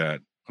I do that?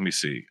 Let me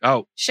see.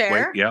 Oh, Share.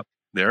 wait. Yep.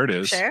 There it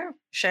is.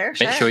 Share.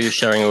 Make sure you're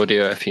sharing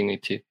audio if you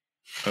need to.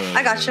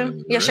 I got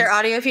you. Yeah, share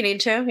audio if you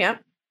need to.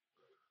 Yep.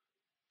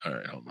 All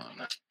right, hold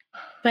on.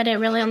 But it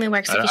really only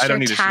works if you I share don't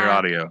need to share tab.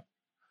 audio.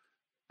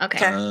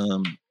 Okay.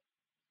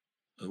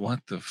 What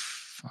the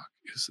fuck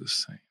is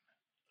this thing?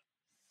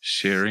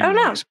 Sharing Oh,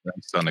 no. works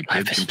best on a Life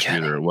good is a computer.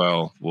 journey.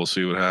 Well, we'll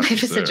see what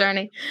happens. It's a there.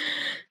 journey.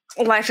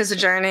 Life is a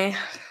journey.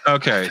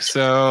 Okay,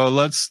 so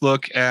let's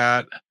look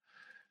at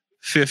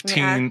 15.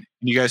 Yeah.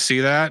 You guys see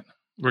that?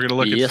 We're going to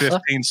look Yes, at sir.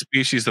 15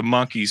 species of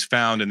monkeys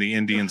found in the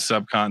Indian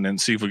subcontinent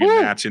and see if we can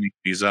Woo. match any of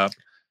these up.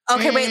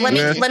 Okay, wait. Let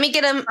Yeah. me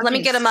get him. Let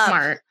me get him up.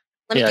 Smart.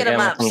 Let me Yeah, get him get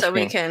him up up on the so we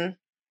screen. can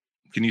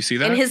Can you see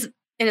that?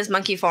 in his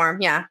monkey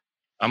form. Yeah.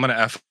 I'm going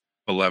to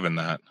F11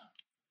 that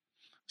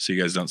so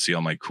you guys don't see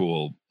all my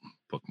cool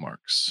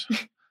bookmarks.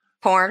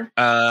 Porn.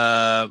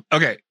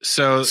 Okay,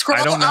 so Scroll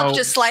I don't know. up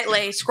just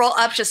slightly. Scroll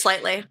up just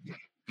slightly.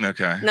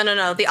 Okay.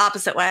 No. The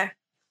opposite way.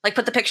 Like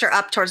put the picture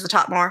up towards the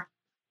top more.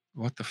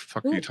 What the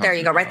fuck are Ooh, you talking there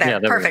you go. Right about? there. Yeah,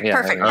 there we go. Perfect. Yeah,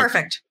 Perfect. there we go.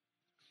 Perfect.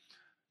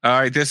 All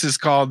right, this is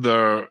called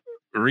the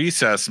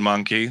Recess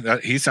monkey.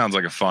 He sounds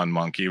like a fun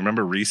monkey.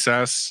 Remember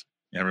Recess?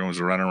 Everyone was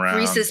running around,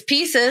 Reese's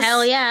Pieces.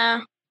 Hell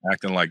yeah.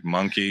 acting like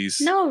monkeys.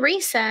 No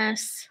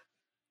recess.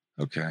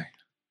 Okay.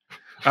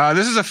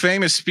 This is a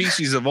famous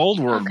species of old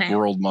Okay.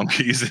 world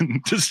monkeys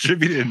and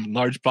distributed in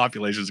large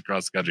populations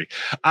across the country.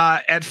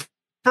 At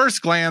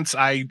first glance,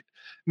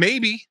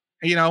 maybe,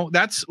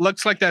 that's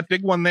looks like that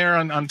big one there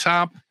on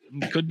top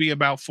could be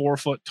about 4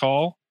 foot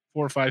tall,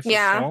 4 or 5 foot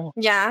Yeah. tall.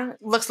 Yeah.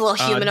 Looks a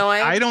little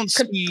humanoid. I don't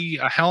see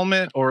a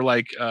helmet or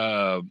like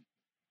a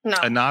no.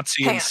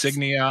 Nazi Pants.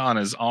 insignia on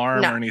his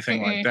arm No. or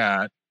anything like Mm-mm.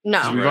 that.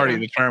 'Cause No. we've already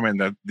determined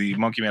that the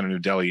Monkey Man of New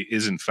Delhi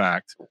is in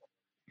fact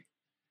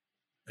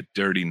a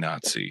dirty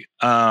Nazi.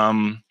 So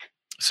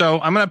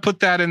I'm gonna put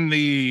that in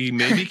the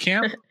maybe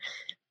camp.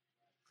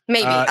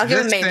 Maybe. I'll give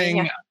him This maybe. thing,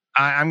 Yeah.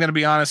 I'm gonna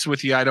be honest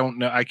with you. I don't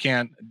know. I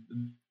can't.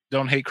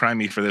 Don't hate crime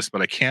me for this,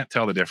 but I can't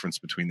tell the difference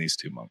between these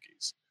two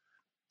monkeys.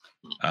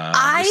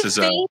 I This is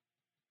think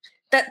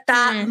that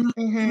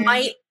Mhm.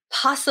 might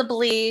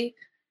possibly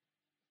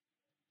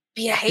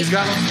be a hate.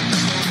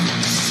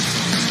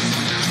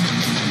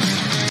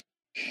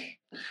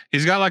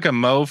 he's got like a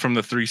Mo from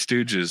the Three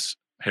Stooges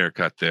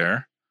haircut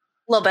there.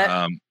 A little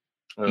bit.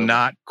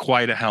 Not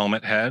quite a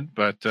helmet head,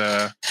 but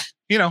I'm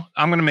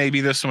gonna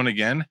maybe this one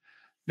again.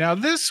 Now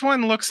this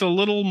one looks a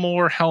little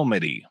more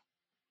helmety.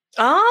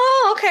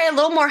 Oh, okay. A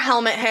little more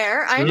helmet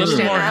hair. I A little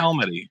understand more that.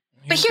 helmety.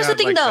 But He's here's the got,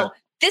 thing, like, though.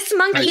 This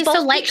monkey, He's both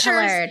so light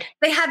pictures, colored.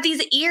 they have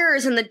these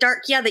ears in the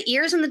dark. Yeah, the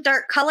ears in the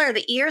dark color.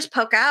 The ears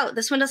poke out.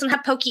 This one doesn't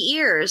have pokey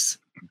ears.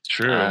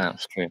 True.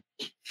 That's true.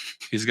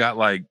 He's got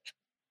like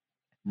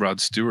Rod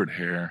Stewart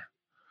hair.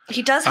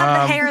 He does have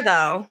the Um, hair,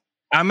 though.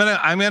 I'm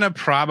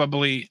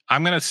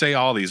gonna say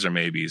all these are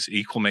maybes,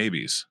 equal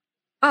maybes.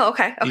 Oh,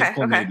 okay. Okay.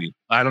 Equal Okay. maybe.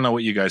 I don't know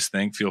what you guys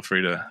think. Feel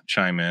free to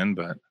chime in,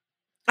 but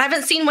I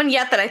haven't seen one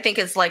yet that I think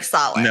is like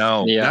solid.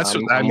 No, Yeah, that's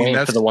what, I'm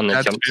waiting for the one that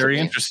that's jumps very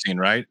at me. interesting,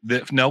 right?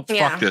 Nope,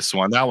 Yeah. fuck this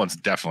one. That one's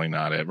definitely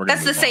not it. We're gonna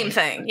That's the move same on.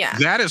 thing. Yeah.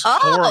 That is Oh.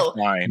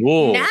 horrifying.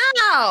 Whoa.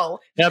 Now,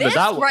 Yeah, but this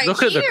that right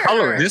look at the here.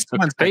 coloring. This The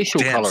one's facial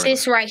dense. coloring.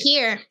 This right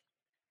here.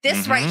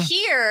 this right Mhm.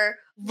 here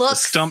The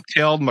looks.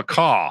 stump-tailed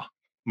macaw.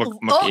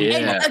 Oh, Yeah.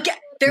 and again,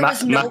 there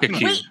was no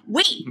Macaque.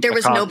 wait. There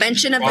was no Macaque.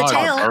 mention of the Macaw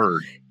tail.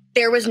 bird.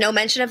 There was no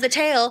mention of the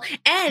tail,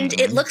 and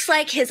it Mhm. looks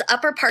like his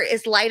upper part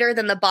is lighter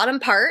than the bottom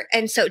part,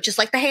 and so just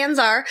like the hands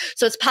are,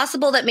 so it's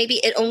possible that maybe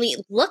it only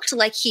looked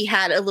like he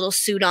had a little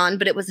suit on,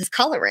 but it was his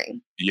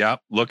coloring. Yep.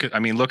 Look at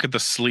the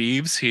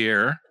sleeves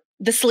here.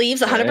 The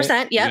sleeves,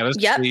 100%. You Yep, got a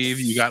yep. sleeve.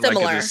 You got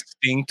similar. like a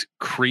distinct,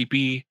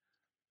 creepy,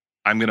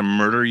 I'm gonna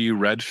murder you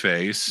red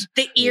face.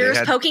 The ears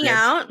had- poking they had-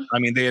 out. I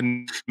mean, they had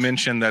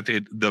mentioned that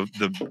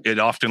it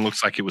often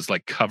looks like it was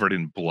like covered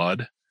in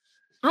blood.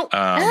 Oh,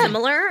 Um,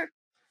 similar.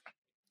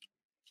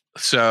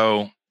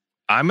 So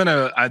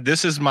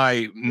this is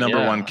my number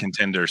one Yeah.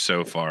 contender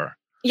so far.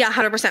 Yeah,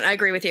 100%. I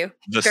agree with you.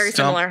 The Very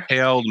similar.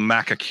 stump-tailed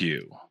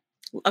macaque.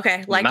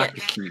 Okay, like it.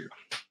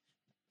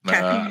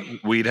 Macaque. Okay.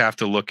 We'd have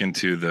to look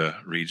into the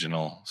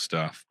regional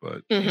stuff,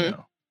 but Mhm. you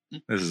know,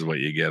 this is what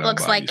you get.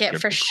 Looks on like Bobby's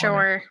it for Crypto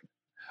Corner. sure.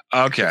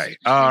 Okay.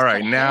 All Where's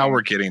right. the Now hair?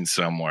 we're getting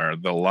somewhere.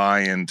 The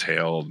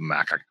lion-tailed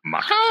macaque.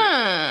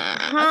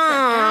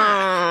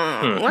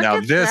 Look Now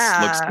at this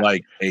that. looks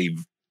like a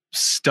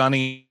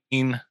stunning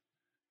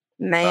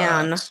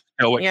Man.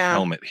 stoic Yeah.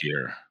 helmet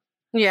here.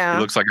 Yeah. It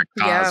looks like a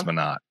Yeah.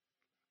 cosmonaut.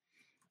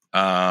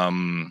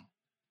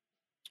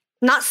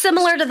 Not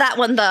similar to that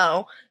one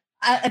though.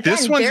 Again,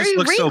 This one very just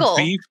looks regal.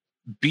 so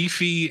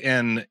beefy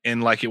and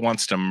like it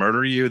wants to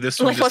murder you. This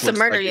one Like just wants to looks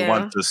murder like you. it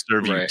wants to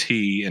serve you Right.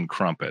 tea and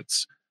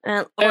crumpets.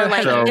 Or Yeah,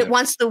 like so- it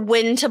wants the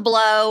wind to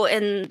blow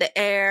in the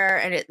air,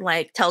 and it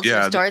like tells you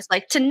Yeah, the story. It's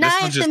like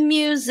tonight just- the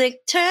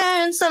music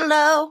turns so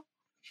low.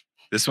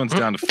 This one's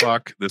down to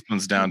fuck. This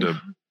one's down to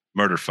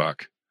murder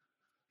fuck.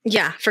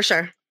 Yeah, for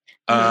sure.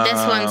 This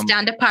one's Um,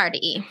 down to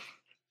party.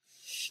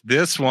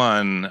 This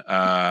one,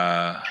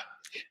 I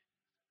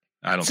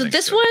don't So think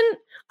this so. one,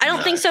 I don't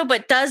No. think so,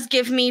 but does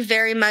give me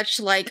very much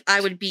like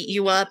I would beat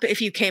you up if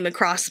you came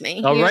across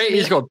me. Oh, You right. know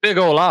He's got big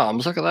old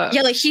arms. Look at that.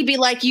 Yeah, like he'd be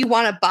like, "You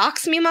want to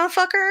box me,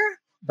 motherfucker?"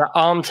 That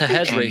arm to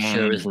head Mhm.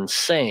 ratio is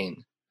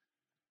insane.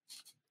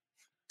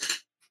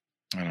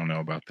 I don't know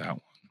about that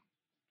one.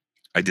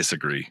 I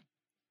disagree.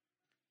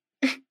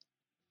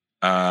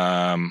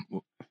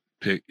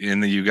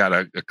 You got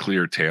a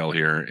clear tail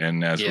here,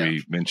 and as Yeah.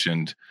 we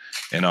mentioned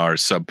in our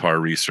subpar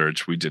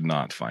research, we did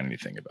not find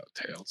anything about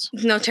tails.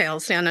 No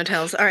tails. Yeah, no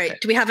tails. All right.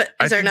 Do we have it?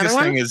 I Is there think another this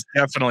one? thing is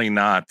definitely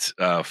not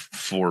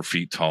 4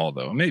 feet tall,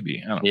 though.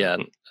 Maybe. I don't know. Yeah.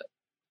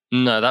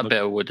 No, that Look-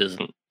 bit of wood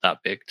isn't that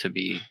big to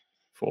be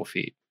 4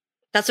 feet.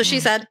 That's what she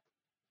Mm. said.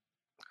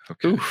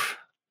 Okay. Oof.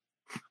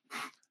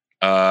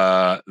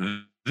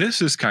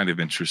 This is kind of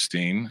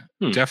interesting.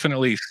 Hmm.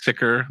 Definitely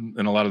thicker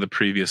than a lot of the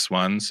previous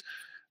ones.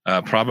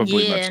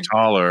 Probably Yeah. much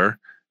taller.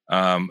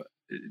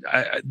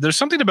 There's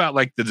something about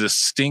like the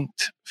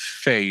distinct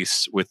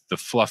face with the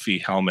fluffy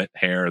helmet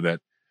hair that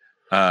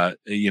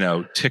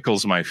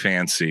tickles my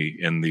fancy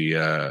in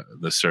the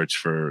search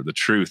for the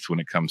truth when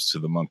it comes to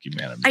the monkey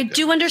man. I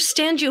do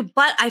understand you,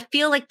 but I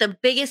feel like the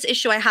biggest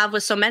issue I have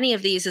with so many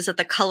of these is that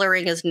the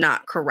coloring is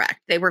not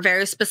correct. They were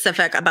very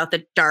specific about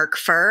the dark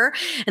fur,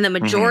 and the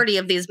majority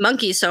of these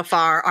monkeys so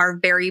far are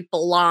very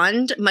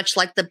blonde, much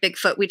like the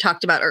Bigfoot we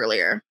talked about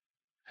earlier.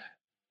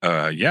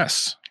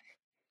 Yes.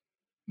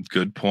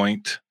 Good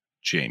point,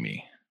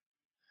 Jamie.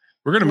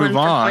 We're going to One move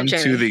for on point, to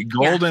Jamie. the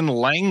golden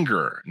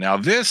langur. Now,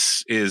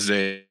 this is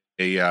a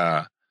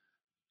Oh,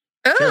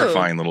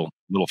 terrifying little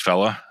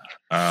fella.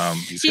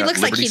 He's he got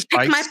looks like Liberty he'd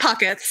pick my spikes.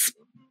 pockets.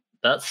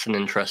 That's an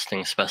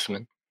interesting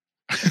specimen.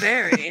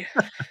 Very.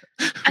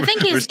 I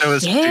think We're he's so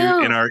astute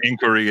cute. in our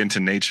inquiry into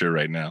nature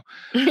right now.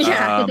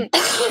 Yeah.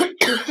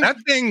 That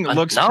thing And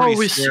looks now pretty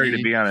we scary, to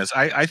see- be honest.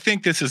 I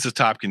think this is a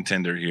top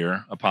contender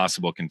here, a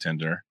possible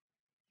contender.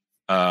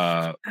 It's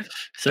a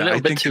little I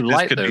bit think too that this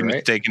light, could though, be right?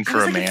 mistaken I for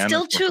was a like, man. it's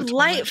still or too for a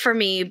light woman. for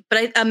me,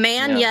 but a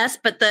man, Yeah. yes.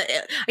 But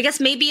I guess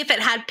maybe if it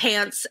had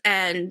pants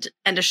and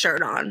a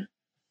shirt on.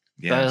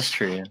 Yeah. That's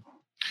true. Yeah.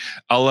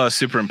 I'll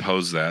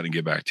superimpose that and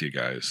get back to you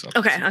guys.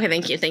 Okay.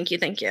 Thank you.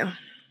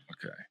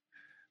 Okay.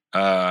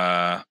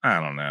 I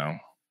don't know.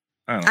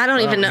 I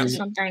don't even know.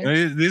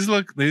 Something. These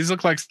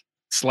look like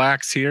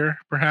slacks here,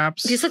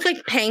 perhaps. These look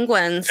like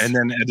penguins. And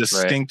then a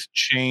distinct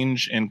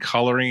change in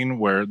coloring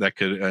where that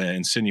could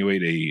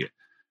insinuate a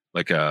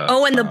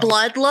and the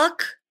blood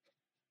look.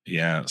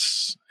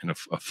 Yes, and a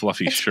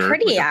fluffy It's shirt,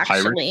 pretty, like a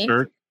pirate actually.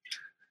 shirt.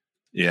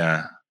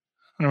 Yeah,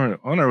 I wonder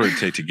what it would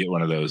take to get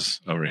one of those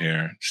over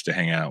here just to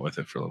hang out with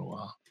it for a little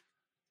while.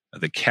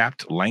 The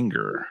capped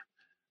langur.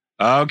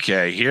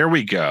 Okay, here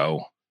we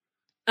go.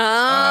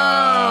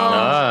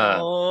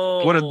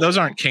 Oh. What are those?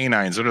 Aren't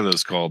canines? What are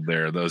those called?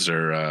 There, those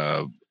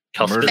are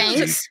Custard. murder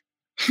Thanks.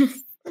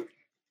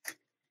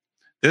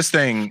 This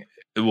thing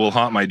will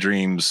haunt my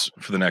dreams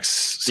for the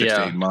next 6 to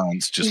Yeah. 8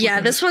 months. Just Yeah, looking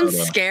at this one's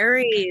photo.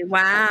 scary.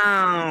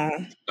 Wow.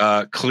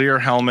 Clear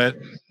helmet.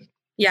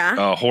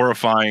 Yeah.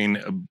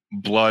 Horrifying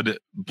blood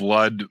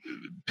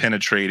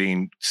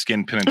penetrating,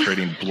 skin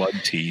penetrating blood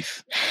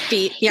teeth.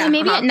 Feet. Yeah, Yeah.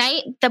 maybe at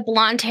night the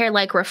blonde hair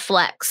like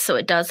reflects, so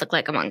it does look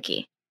like a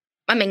monkey.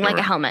 I mean, like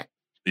a helmet.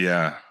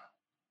 Yeah.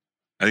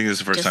 I think this is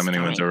the first Just time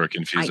anyone's an ever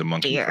confused a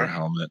monkey for a idea.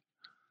 helmet.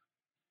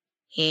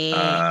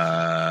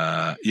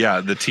 Yeah.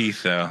 Yeah, the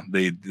teeth though,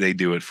 they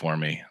do it for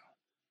me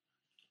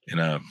in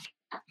a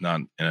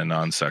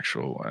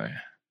non-sexual way.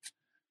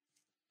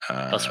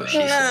 That's what she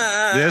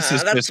said. This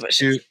is that's just what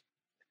she- too.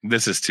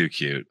 This is too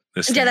cute.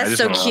 This Yeah, thing, I that's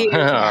just so wanna- cute.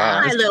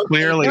 Hi, little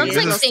Clearly, It looks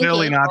this like is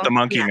clearly Stinky. not the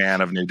monkey Yeah.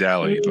 man of New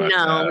Delhi. But,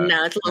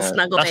 No, it's a little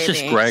snuggle that's baby.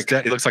 just Greg.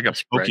 It looks like a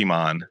That's Greg.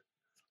 Pokemon.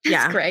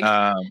 Yeah. That's Greg.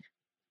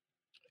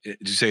 Did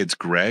you say it's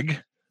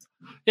Greg?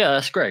 Yeah,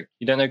 that's Greg.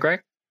 You don't know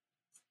Greg?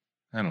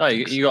 I don't No,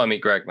 think you gotta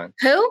meet Greg, man.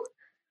 Who?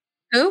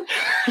 so.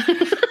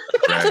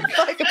 Greg.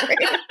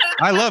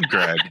 I love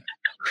Greg.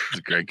 He's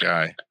a great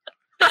guy.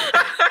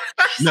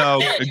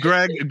 No,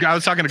 Greg. I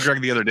was talking to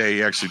Greg the other day.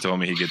 He actually told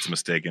me he gets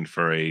mistaken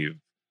for a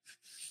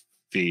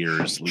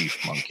Fears leaf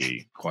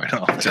monkey quite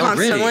often.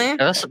 Constantly?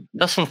 Yeah,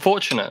 that's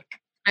unfortunate.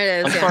 It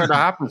is. I'm Yeah. sorry that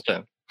happened to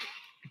him.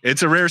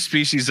 It's a rare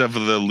species of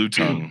the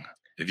lutung.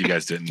 If you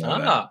guys didn't know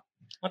Ah,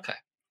 okay.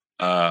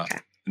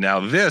 that. Now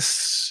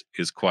this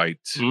is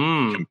quite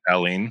Mm.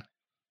 compelling.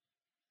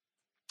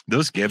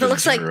 Those gibbons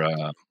looks like-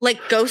 are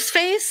Like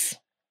Ghostface?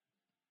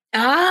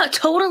 Ah,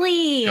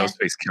 totally.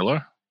 Ghostface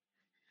Killer.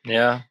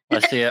 Yeah, I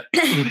see it.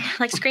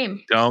 Like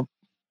Scream. Don't.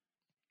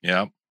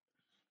 Yeah.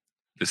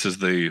 This is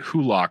the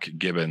Hulock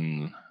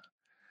gibbon.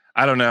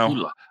 I don't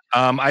know.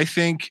 Hulock. I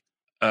think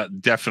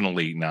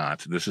definitely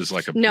not. This is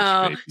like a bush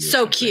No. baby or So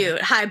something.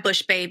 cute. Hi,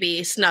 Bush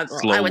baby. Snuggle.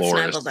 Slow I would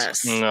Loris. snuggle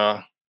this.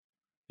 No.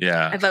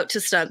 Yeah. I vote to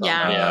snuggle.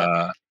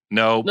 Yeah.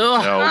 No. No.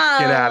 Get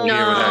out of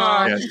here with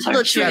that No. shit. Little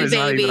That chewy is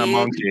not even a baby.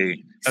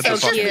 monkey. That's So a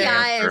It's just fucking cute. the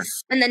hamster.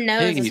 eyes and the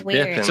nose Hey, is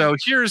weird. dipping. So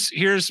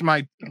here's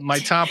my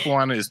top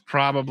one is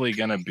probably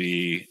gonna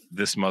be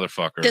this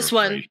motherfucker. This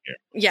one. right here.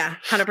 Yeah.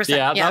 100%.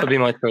 Yeah, Yeah. that would be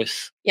my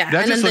choice. Yeah.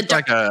 That And just then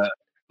looks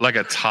like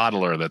a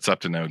toddler that's up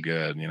to no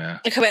good, you know.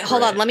 Okay, wait,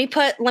 hold on.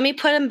 Right. Let me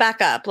put him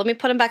back up. Let me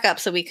put him back up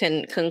so we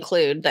can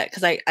conclude that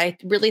because I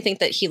really think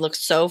that he looks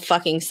so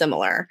fucking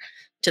similar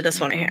to this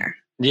one right here.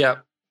 Yeah.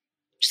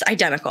 Just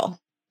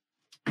identical.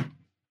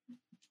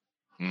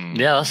 Mm.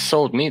 Yeah, that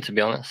sold me, to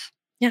be honest.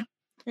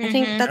 I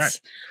think Mhm.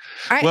 that's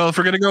all right. Well, if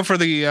we're gonna go for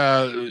the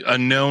a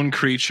known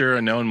creature,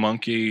 a known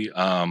monkey,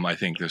 I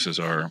think this is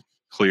our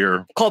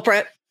clear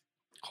Culprit.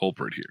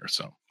 culprit here.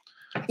 So,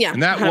 Yeah.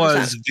 and that 100%.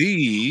 was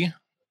the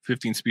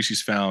 15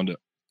 species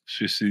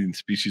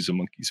of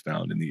monkeys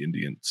found in the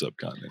Indian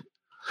subcontinent.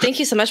 Thank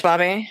you so much,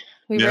 Bobby.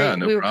 We Yeah, really,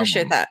 no we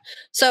appreciate problem. that.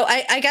 So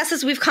I guess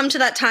as we've come to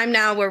that time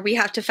now where we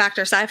have to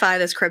factor sci-fi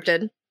this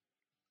cryptid.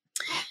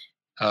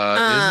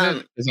 Is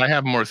it? Because I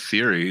have more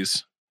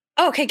theories.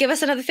 Oh, okay, give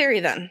us another theory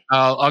then.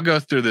 I'll go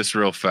through this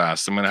real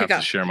fast. I'm gonna Okay, have go.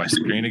 to share my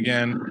screen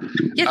again.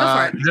 Yeah, go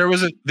for it.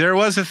 There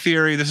was a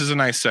theory. This is a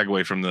nice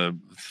segue from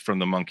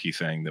the monkey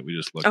thing that we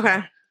just looked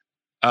Okay.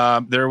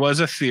 at. There was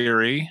a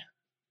theory.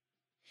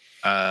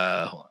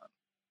 Hold on.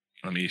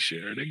 Let me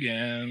share it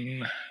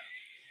again.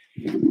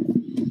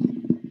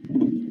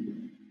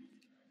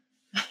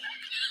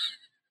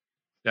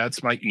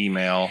 That's my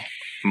email,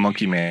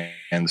 Monkey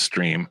Man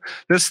stream.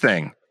 This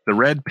thing, the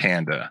red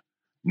panda.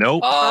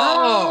 Nope.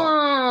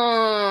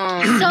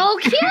 Oh! So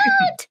cute.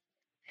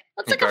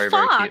 Looks like Very, a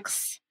very cute.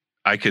 fox.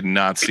 I could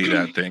not see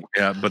that thing.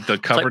 Yeah, but the It's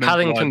like covered in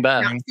Paddington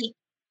blood Bear. thing,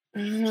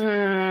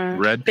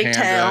 Mm, red big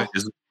panda tail.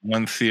 is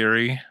one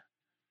theory.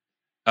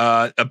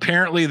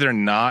 Apparently they're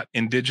not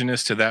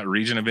indigenous to that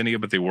region of India,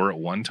 but they were at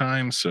one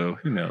time. So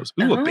who knows?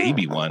 Ooh, a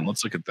baby Oh. one.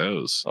 Let's look at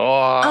those.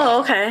 Oh,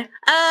 okay.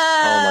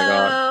 my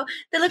God.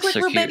 They look like So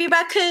little cute. baby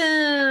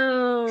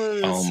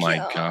raccoons. Oh my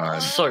Cute. God.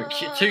 So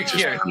cute. Too Just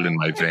cute. put it in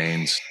my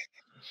veins.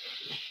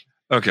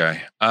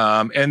 Okay.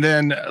 And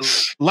then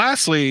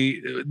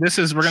lastly, we're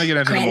gonna get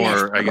into the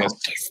more, I guess,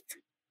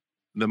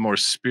 the more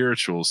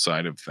spiritual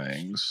side of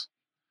things.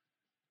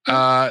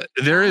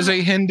 There is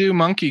a Hindu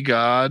monkey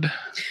god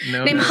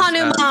known Named as,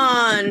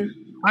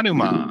 Hanuman.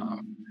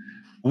 Hanuman,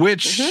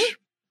 which Mhm.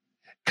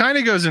 kind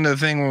of goes into the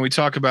thing when we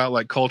talk about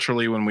like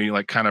culturally, when we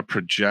like kind of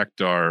project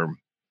our.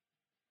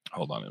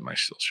 Hold on, am I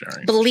still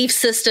sharing? Belief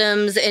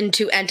systems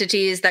into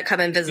entities that come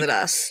and visit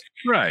us.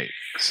 Right.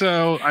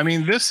 So, I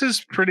mean, this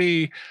is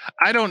pretty.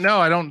 I don't know.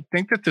 I don't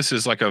think that this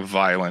is like a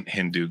violent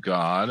Hindu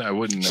god. I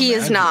wouldn't. He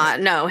is imagine. not.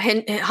 No,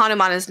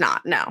 Hanuman is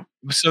not. No.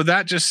 So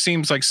that just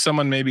seems like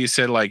someone maybe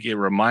said like it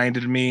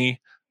reminded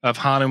me of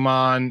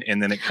Hanuman,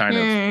 and then it kind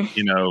of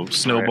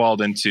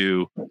snowballed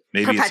into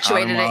maybe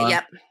Perpetuated it's it.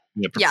 Hanuman.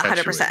 Yep. Yeah,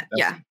 100%.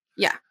 Yeah.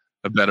 Yeah.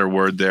 A better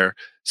word there.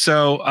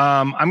 So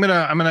I'm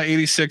gonna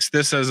 86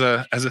 this as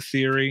a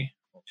theory.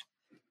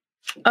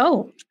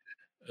 Oh,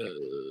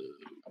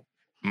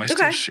 Am I still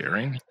Okay.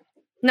 sharing?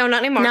 No,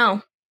 not anymore.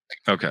 no.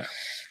 Okay.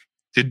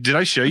 Did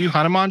I show you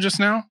Hanuman just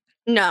now?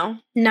 No.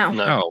 No.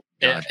 No. Oh,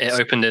 God, It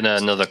opened in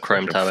another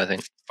Chrome tab, I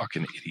think.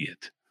 fucking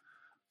idiot.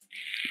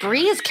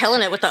 Bree is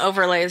killing it with the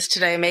overlays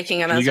today, making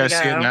them Can as you guys we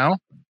see go. it now?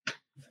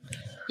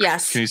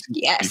 Yes. Can you see?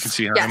 Yes. You can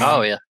see Yes. Hanuman.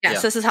 Oh yeah. Yes, yeah.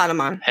 this is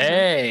Hanuman.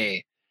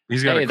 Hey.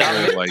 He's got Hey, a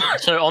that- cool, like.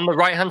 So on the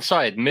right hand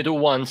side, middle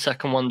one,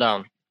 second one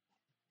down.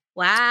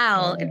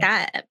 Wow, look at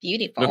that.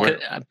 Beautiful. Look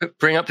at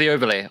bring up the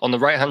overlay on the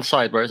right hand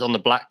side where it's on the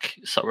black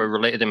sort of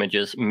related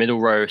images. Middle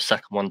row,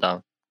 second one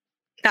down.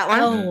 That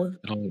one.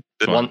 Oh,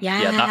 This One. one.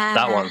 Yeah.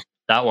 That one.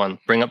 That one.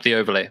 Bring up the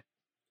overlay.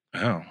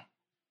 Oh.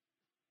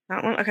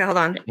 That one. Okay, hold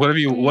on. What if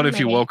you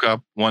Maybe. woke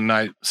up one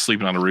night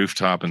sleeping on a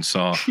rooftop and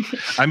saw?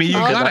 I mean, you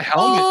Oh, got a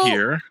helmet oh.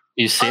 here.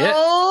 You see it?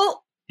 Oh,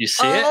 You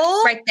see it?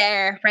 oh, right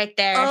there, right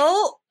there.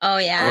 oh. Oh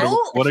yeah.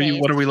 What The are you?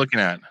 face. What are we looking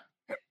at?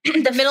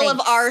 The middle of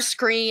face. our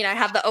screen, I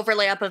have the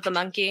overlay up of the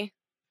monkey.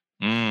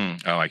 Oh,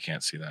 I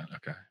can't see that.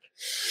 Okay. Yeah,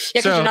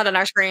 because So- you're not on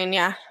our screen.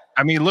 Yeah.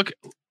 I mean, look.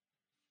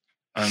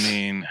 I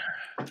mean,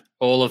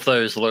 All of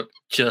those look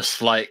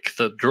just like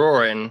the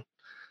drawing.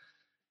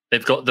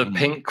 They've got the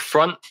pink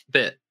front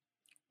bit.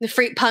 The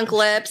freak punk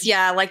lips.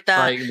 Yeah, like the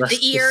Like the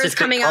ears specific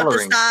coming out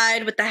coloring. the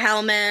side with the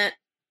helmet.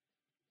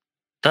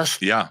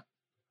 That's yeah,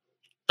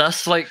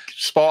 like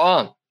spot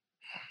on.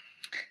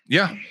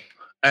 yeah.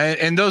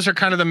 And those are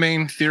kind of the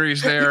main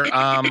theories there.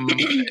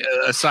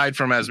 Aside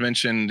from, as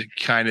mentioned,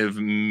 kind of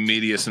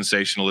media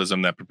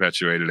sensationalism that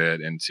perpetuated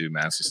it into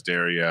mass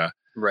hysteria.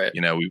 Right.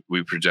 You know,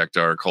 we project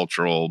our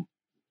cultural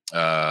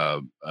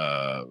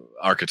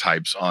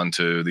archetypes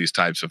onto these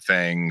types of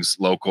things,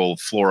 local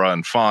flora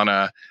and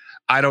fauna.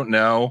 I don't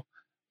know.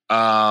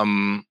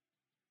 I'm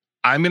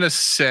gonna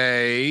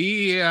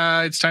say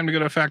it's time to go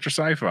to Factor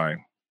Sci-Fi.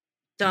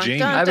 Dun, Jamie.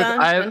 dun, I have, dun,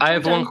 I have, dun, I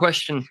have dun, one dun.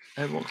 question.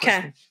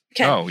 Okay.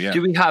 Okay. Oh yeah.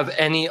 Do we have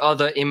any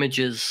other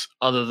images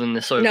other than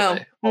this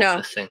overlay? No,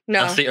 of this thing?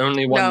 no, That's the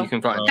only one no. you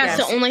can find. That's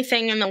Yes. the only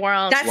thing in the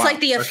world. That's Wow, like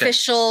the okay.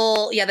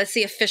 official. Yeah, that's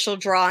the official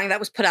drawing that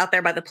was put out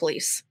there by the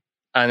police.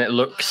 And it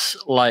looks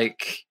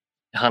like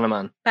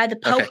Hanuman. By the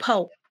Okay.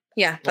 Popo.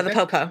 Yeah, by the Okay.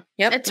 popo.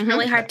 Yep. It's Mhm.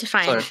 really hard to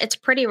find. So- It's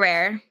pretty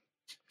rare.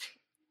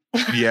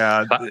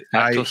 Yeah.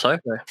 Actual sci-fi.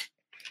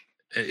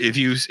 If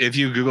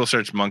you Google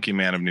search "Monkey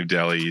Man of New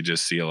Delhi," you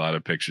just see a lot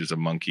of pictures of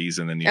monkeys,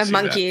 and then you Of see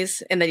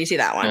monkeys, and then you see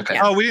that one. Okay.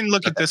 Yeah. Oh, we didn't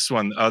look at this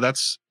one. Oh,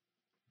 that's.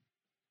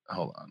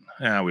 Hold on.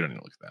 Yeah, we don't need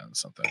to look at that.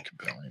 It's not that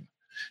compelling.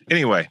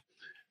 Anyway,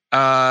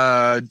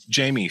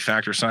 Jamie,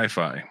 Factor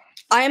Sci-Fi.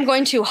 I am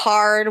going to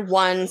hard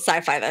one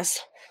sci-fi this.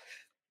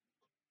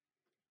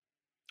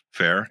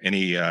 Fair.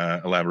 Any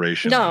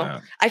elaboration? No. on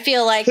that? I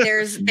feel like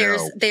there's No.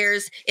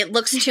 it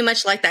looks too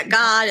much like that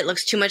god. It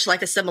looks too much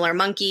like a similar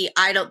monkey.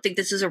 I don't think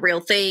this is a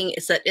real thing.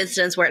 It's an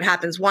instance where it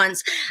happens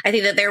once. I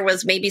think that there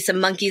was maybe some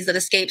monkeys that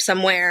escaped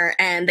somewhere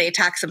and they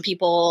attacked some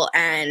people,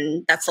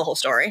 and that's the whole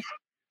story.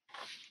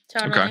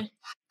 Totally. Okay.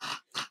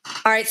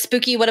 All right,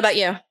 Spooky, what about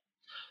you?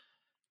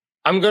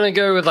 I'm gonna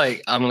go with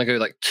like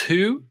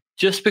 2,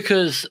 just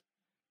because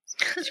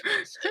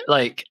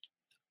like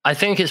I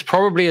think it's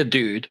probably a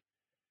dude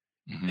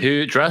Mhm.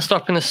 who dressed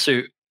up in a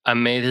suit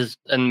and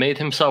made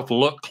himself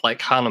look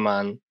like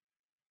Hanuman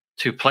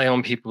to play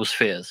on people's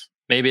fears.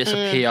 Maybe it's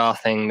a PR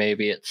thing.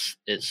 Maybe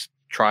it's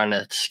trying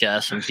to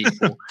scare some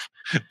people.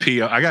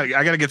 PR. I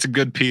got to get some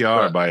good PR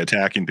Right. by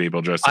attacking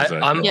people dressed as a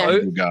I'm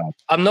god.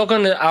 I'm not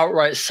going to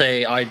outright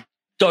say I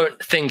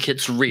don't think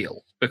it's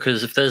real,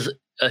 because if there's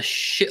a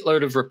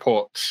shitload of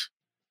reports,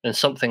 then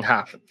something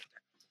happened.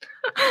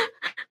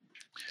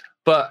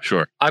 But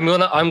Sure. I'm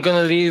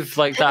gonna leave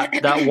like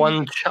that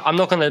one. I'm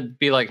not gonna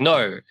be like,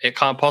 no, it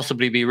can't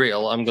possibly be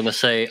real. I'm gonna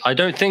say I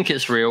don't think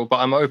it's real, but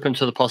I'm open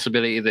to the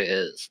possibility that it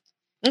is.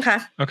 Okay.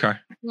 Okay.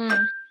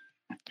 Mm.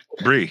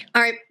 Bree.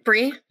 All right,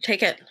 Bree,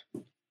 take it.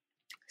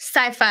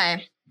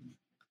 Sci-fi.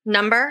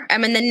 Number?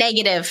 I'm in the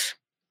negative.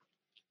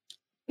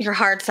 You're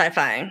hard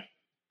sci-fi.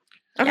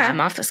 Okay. Yeah,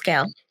 I'm off the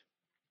scale.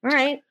 All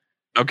right.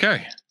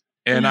 Okay.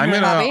 And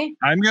Bobby?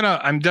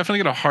 I'm definitely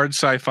gonna hard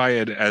sci-fi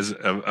it as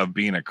of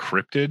being a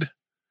cryptid.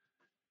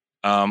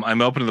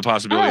 I'm open to the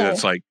possibility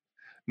that's like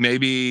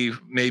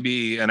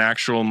maybe an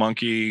actual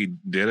monkey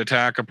did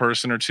attack a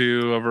person or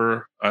two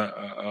over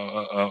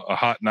a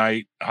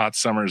hot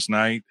summer's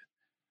night.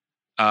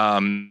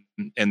 And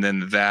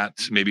then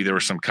that maybe there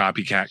were some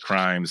copycat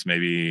crimes.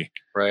 Maybe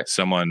Right.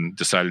 someone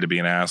decided to be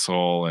an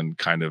asshole and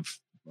kind of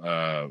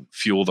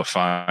fuel the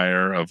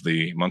fire of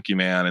the Monkey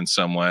Man in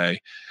some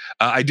way.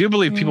 I do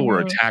believe people were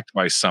attacked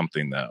by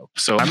something, though.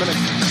 So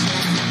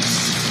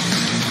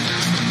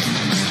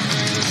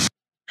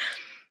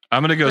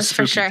I'm gonna go That's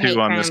for spooky sure two hate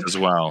on this crime. as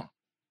well.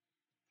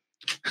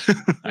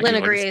 Lynn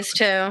agrees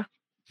too.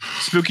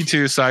 Spooky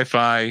 2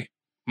 sci-fi.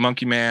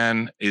 Monkey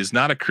Man is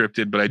not a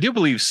cryptid, but I do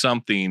believe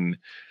something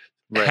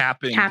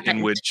happened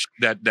in which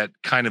that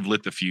kind of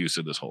lit the fuse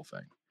of this whole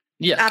thing.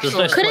 Yeah,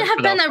 Absolutely. Could it have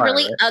been a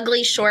really Right?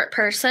 ugly short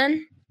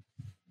person?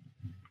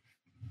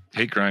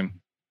 Hate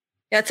crime.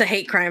 That's a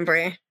hate crime,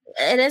 Bree.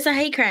 It is a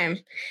hate crime.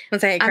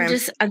 It's a hate crime.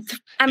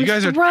 I'm You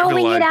guys are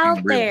throwing it trivializing out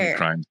real hate there.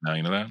 crimes now.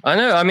 You know that? I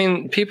know. I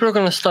mean, people are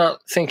going to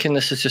start thinking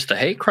this is just a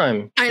hate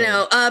crime. I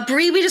know.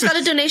 Bree, we just got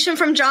a donation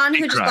from John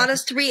who Hate just crime. bought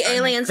us 3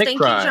 aliens. Hate Thank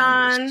crimes. you,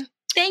 John.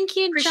 Thank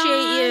you, Appreciate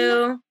John.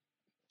 you.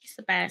 He's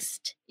the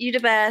best. You the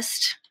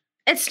best.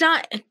 It's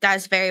not.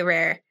 That's very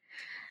rare.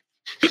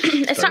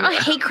 It's not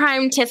a hate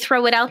crime to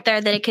throw it out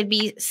there that it could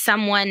be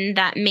someone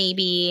that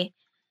maybe,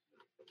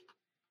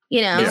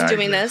 is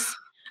doing this.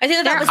 I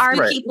think there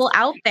are people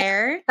out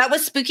there. That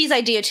was Spooky's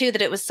idea too,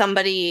 that it was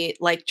somebody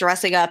like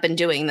dressing up and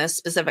doing this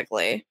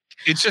specifically.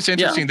 It's just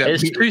interesting that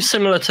it's too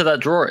similar to that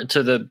drawing,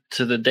 to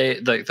the day,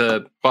 like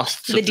the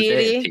busts the of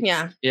deity. The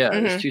deity.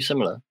 It's too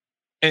similar.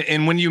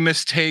 And when you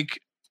mistake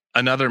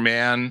another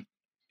man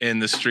in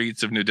the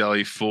streets of New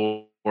Delhi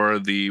for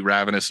the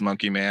ravenous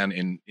monkey man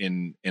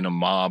in a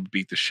mob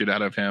beat the shit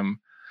out of him,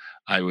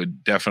 I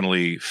would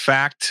definitely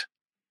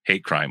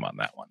hate crime on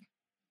that one.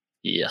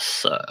 Yes,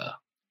 sir.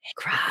 Hate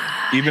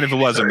crime. Even if it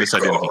was a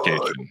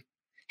misidentification.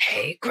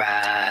 Hate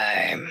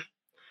crime.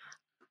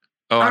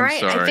 Oh, I'm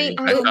sorry.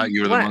 I thought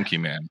you were the monkey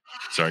man.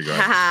 Sorry, go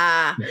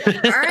ahead.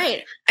 All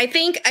right. I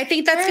think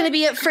that's going to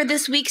be it for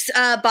this week's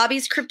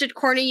Bobby's Cryptid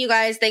Corner, you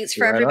guys. Thanks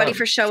for everybody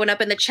for showing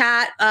up in the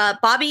chat.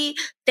 Bobby,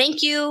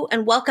 thank you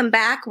and welcome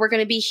back. We're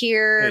going to be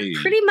here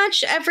pretty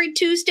much every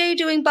Tuesday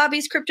doing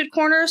Bobby's Cryptid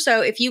Corner.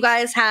 So if you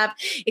guys have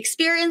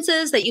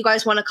experiences that you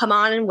guys want to come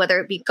on, and whether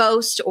it be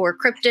ghosts or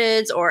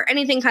cryptids or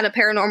anything kind of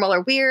paranormal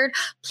or weird,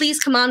 please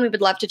come on. We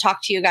would love to talk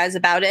to you guys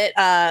about it.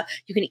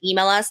 You can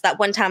email us. That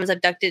one time I was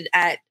abducted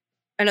at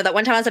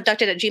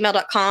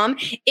gmail.com.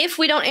 If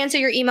we don't answer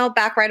your email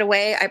back right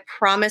away, I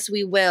promise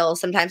we will.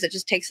 Sometimes it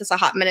just takes us a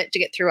hot minute to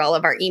get through all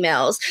of our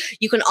emails.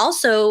 You can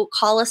also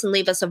call us and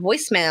leave us a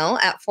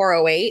voicemail at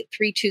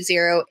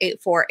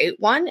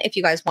 408-320-8481 if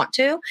you guys want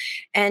to.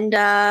 And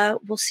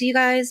we'll see you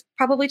guys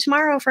probably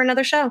tomorrow for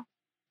another show.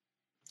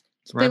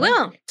 We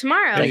will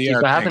tomorrow. Thank you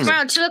for having me.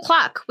 Tomorrow,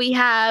 2:00, we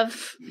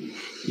have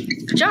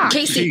Josh.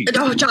 Casey.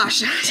 Oh, Josh.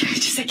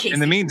 Just say Casey.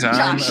 In the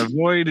meantime,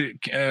 avoid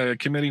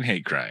committing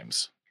hate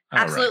crimes.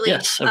 Absolutely.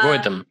 Right. Yes,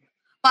 avoid them.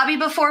 Bobby,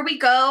 before we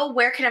go,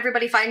 where can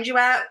everybody find you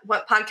at?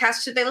 What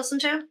podcast should they listen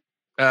to?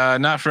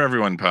 Not For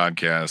Everyone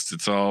podcast.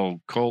 It's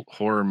all cult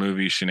horror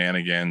movie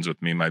shenanigans with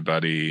me and my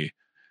buddy,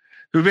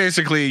 who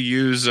basically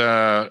use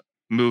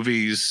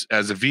movies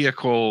as a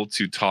vehicle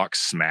to talk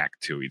smack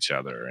to each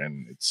other.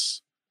 And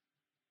it's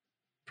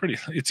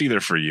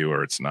either for you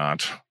or it's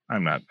not. I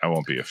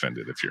won't be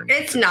offended if you're not.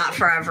 It's not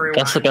for everyone.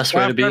 That's the best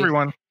way to be.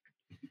 Everyone.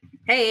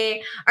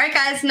 Hey. All right,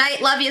 guys.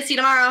 Night. Love you. See you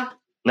tomorrow.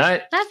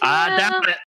 Night. Love you. Damn it.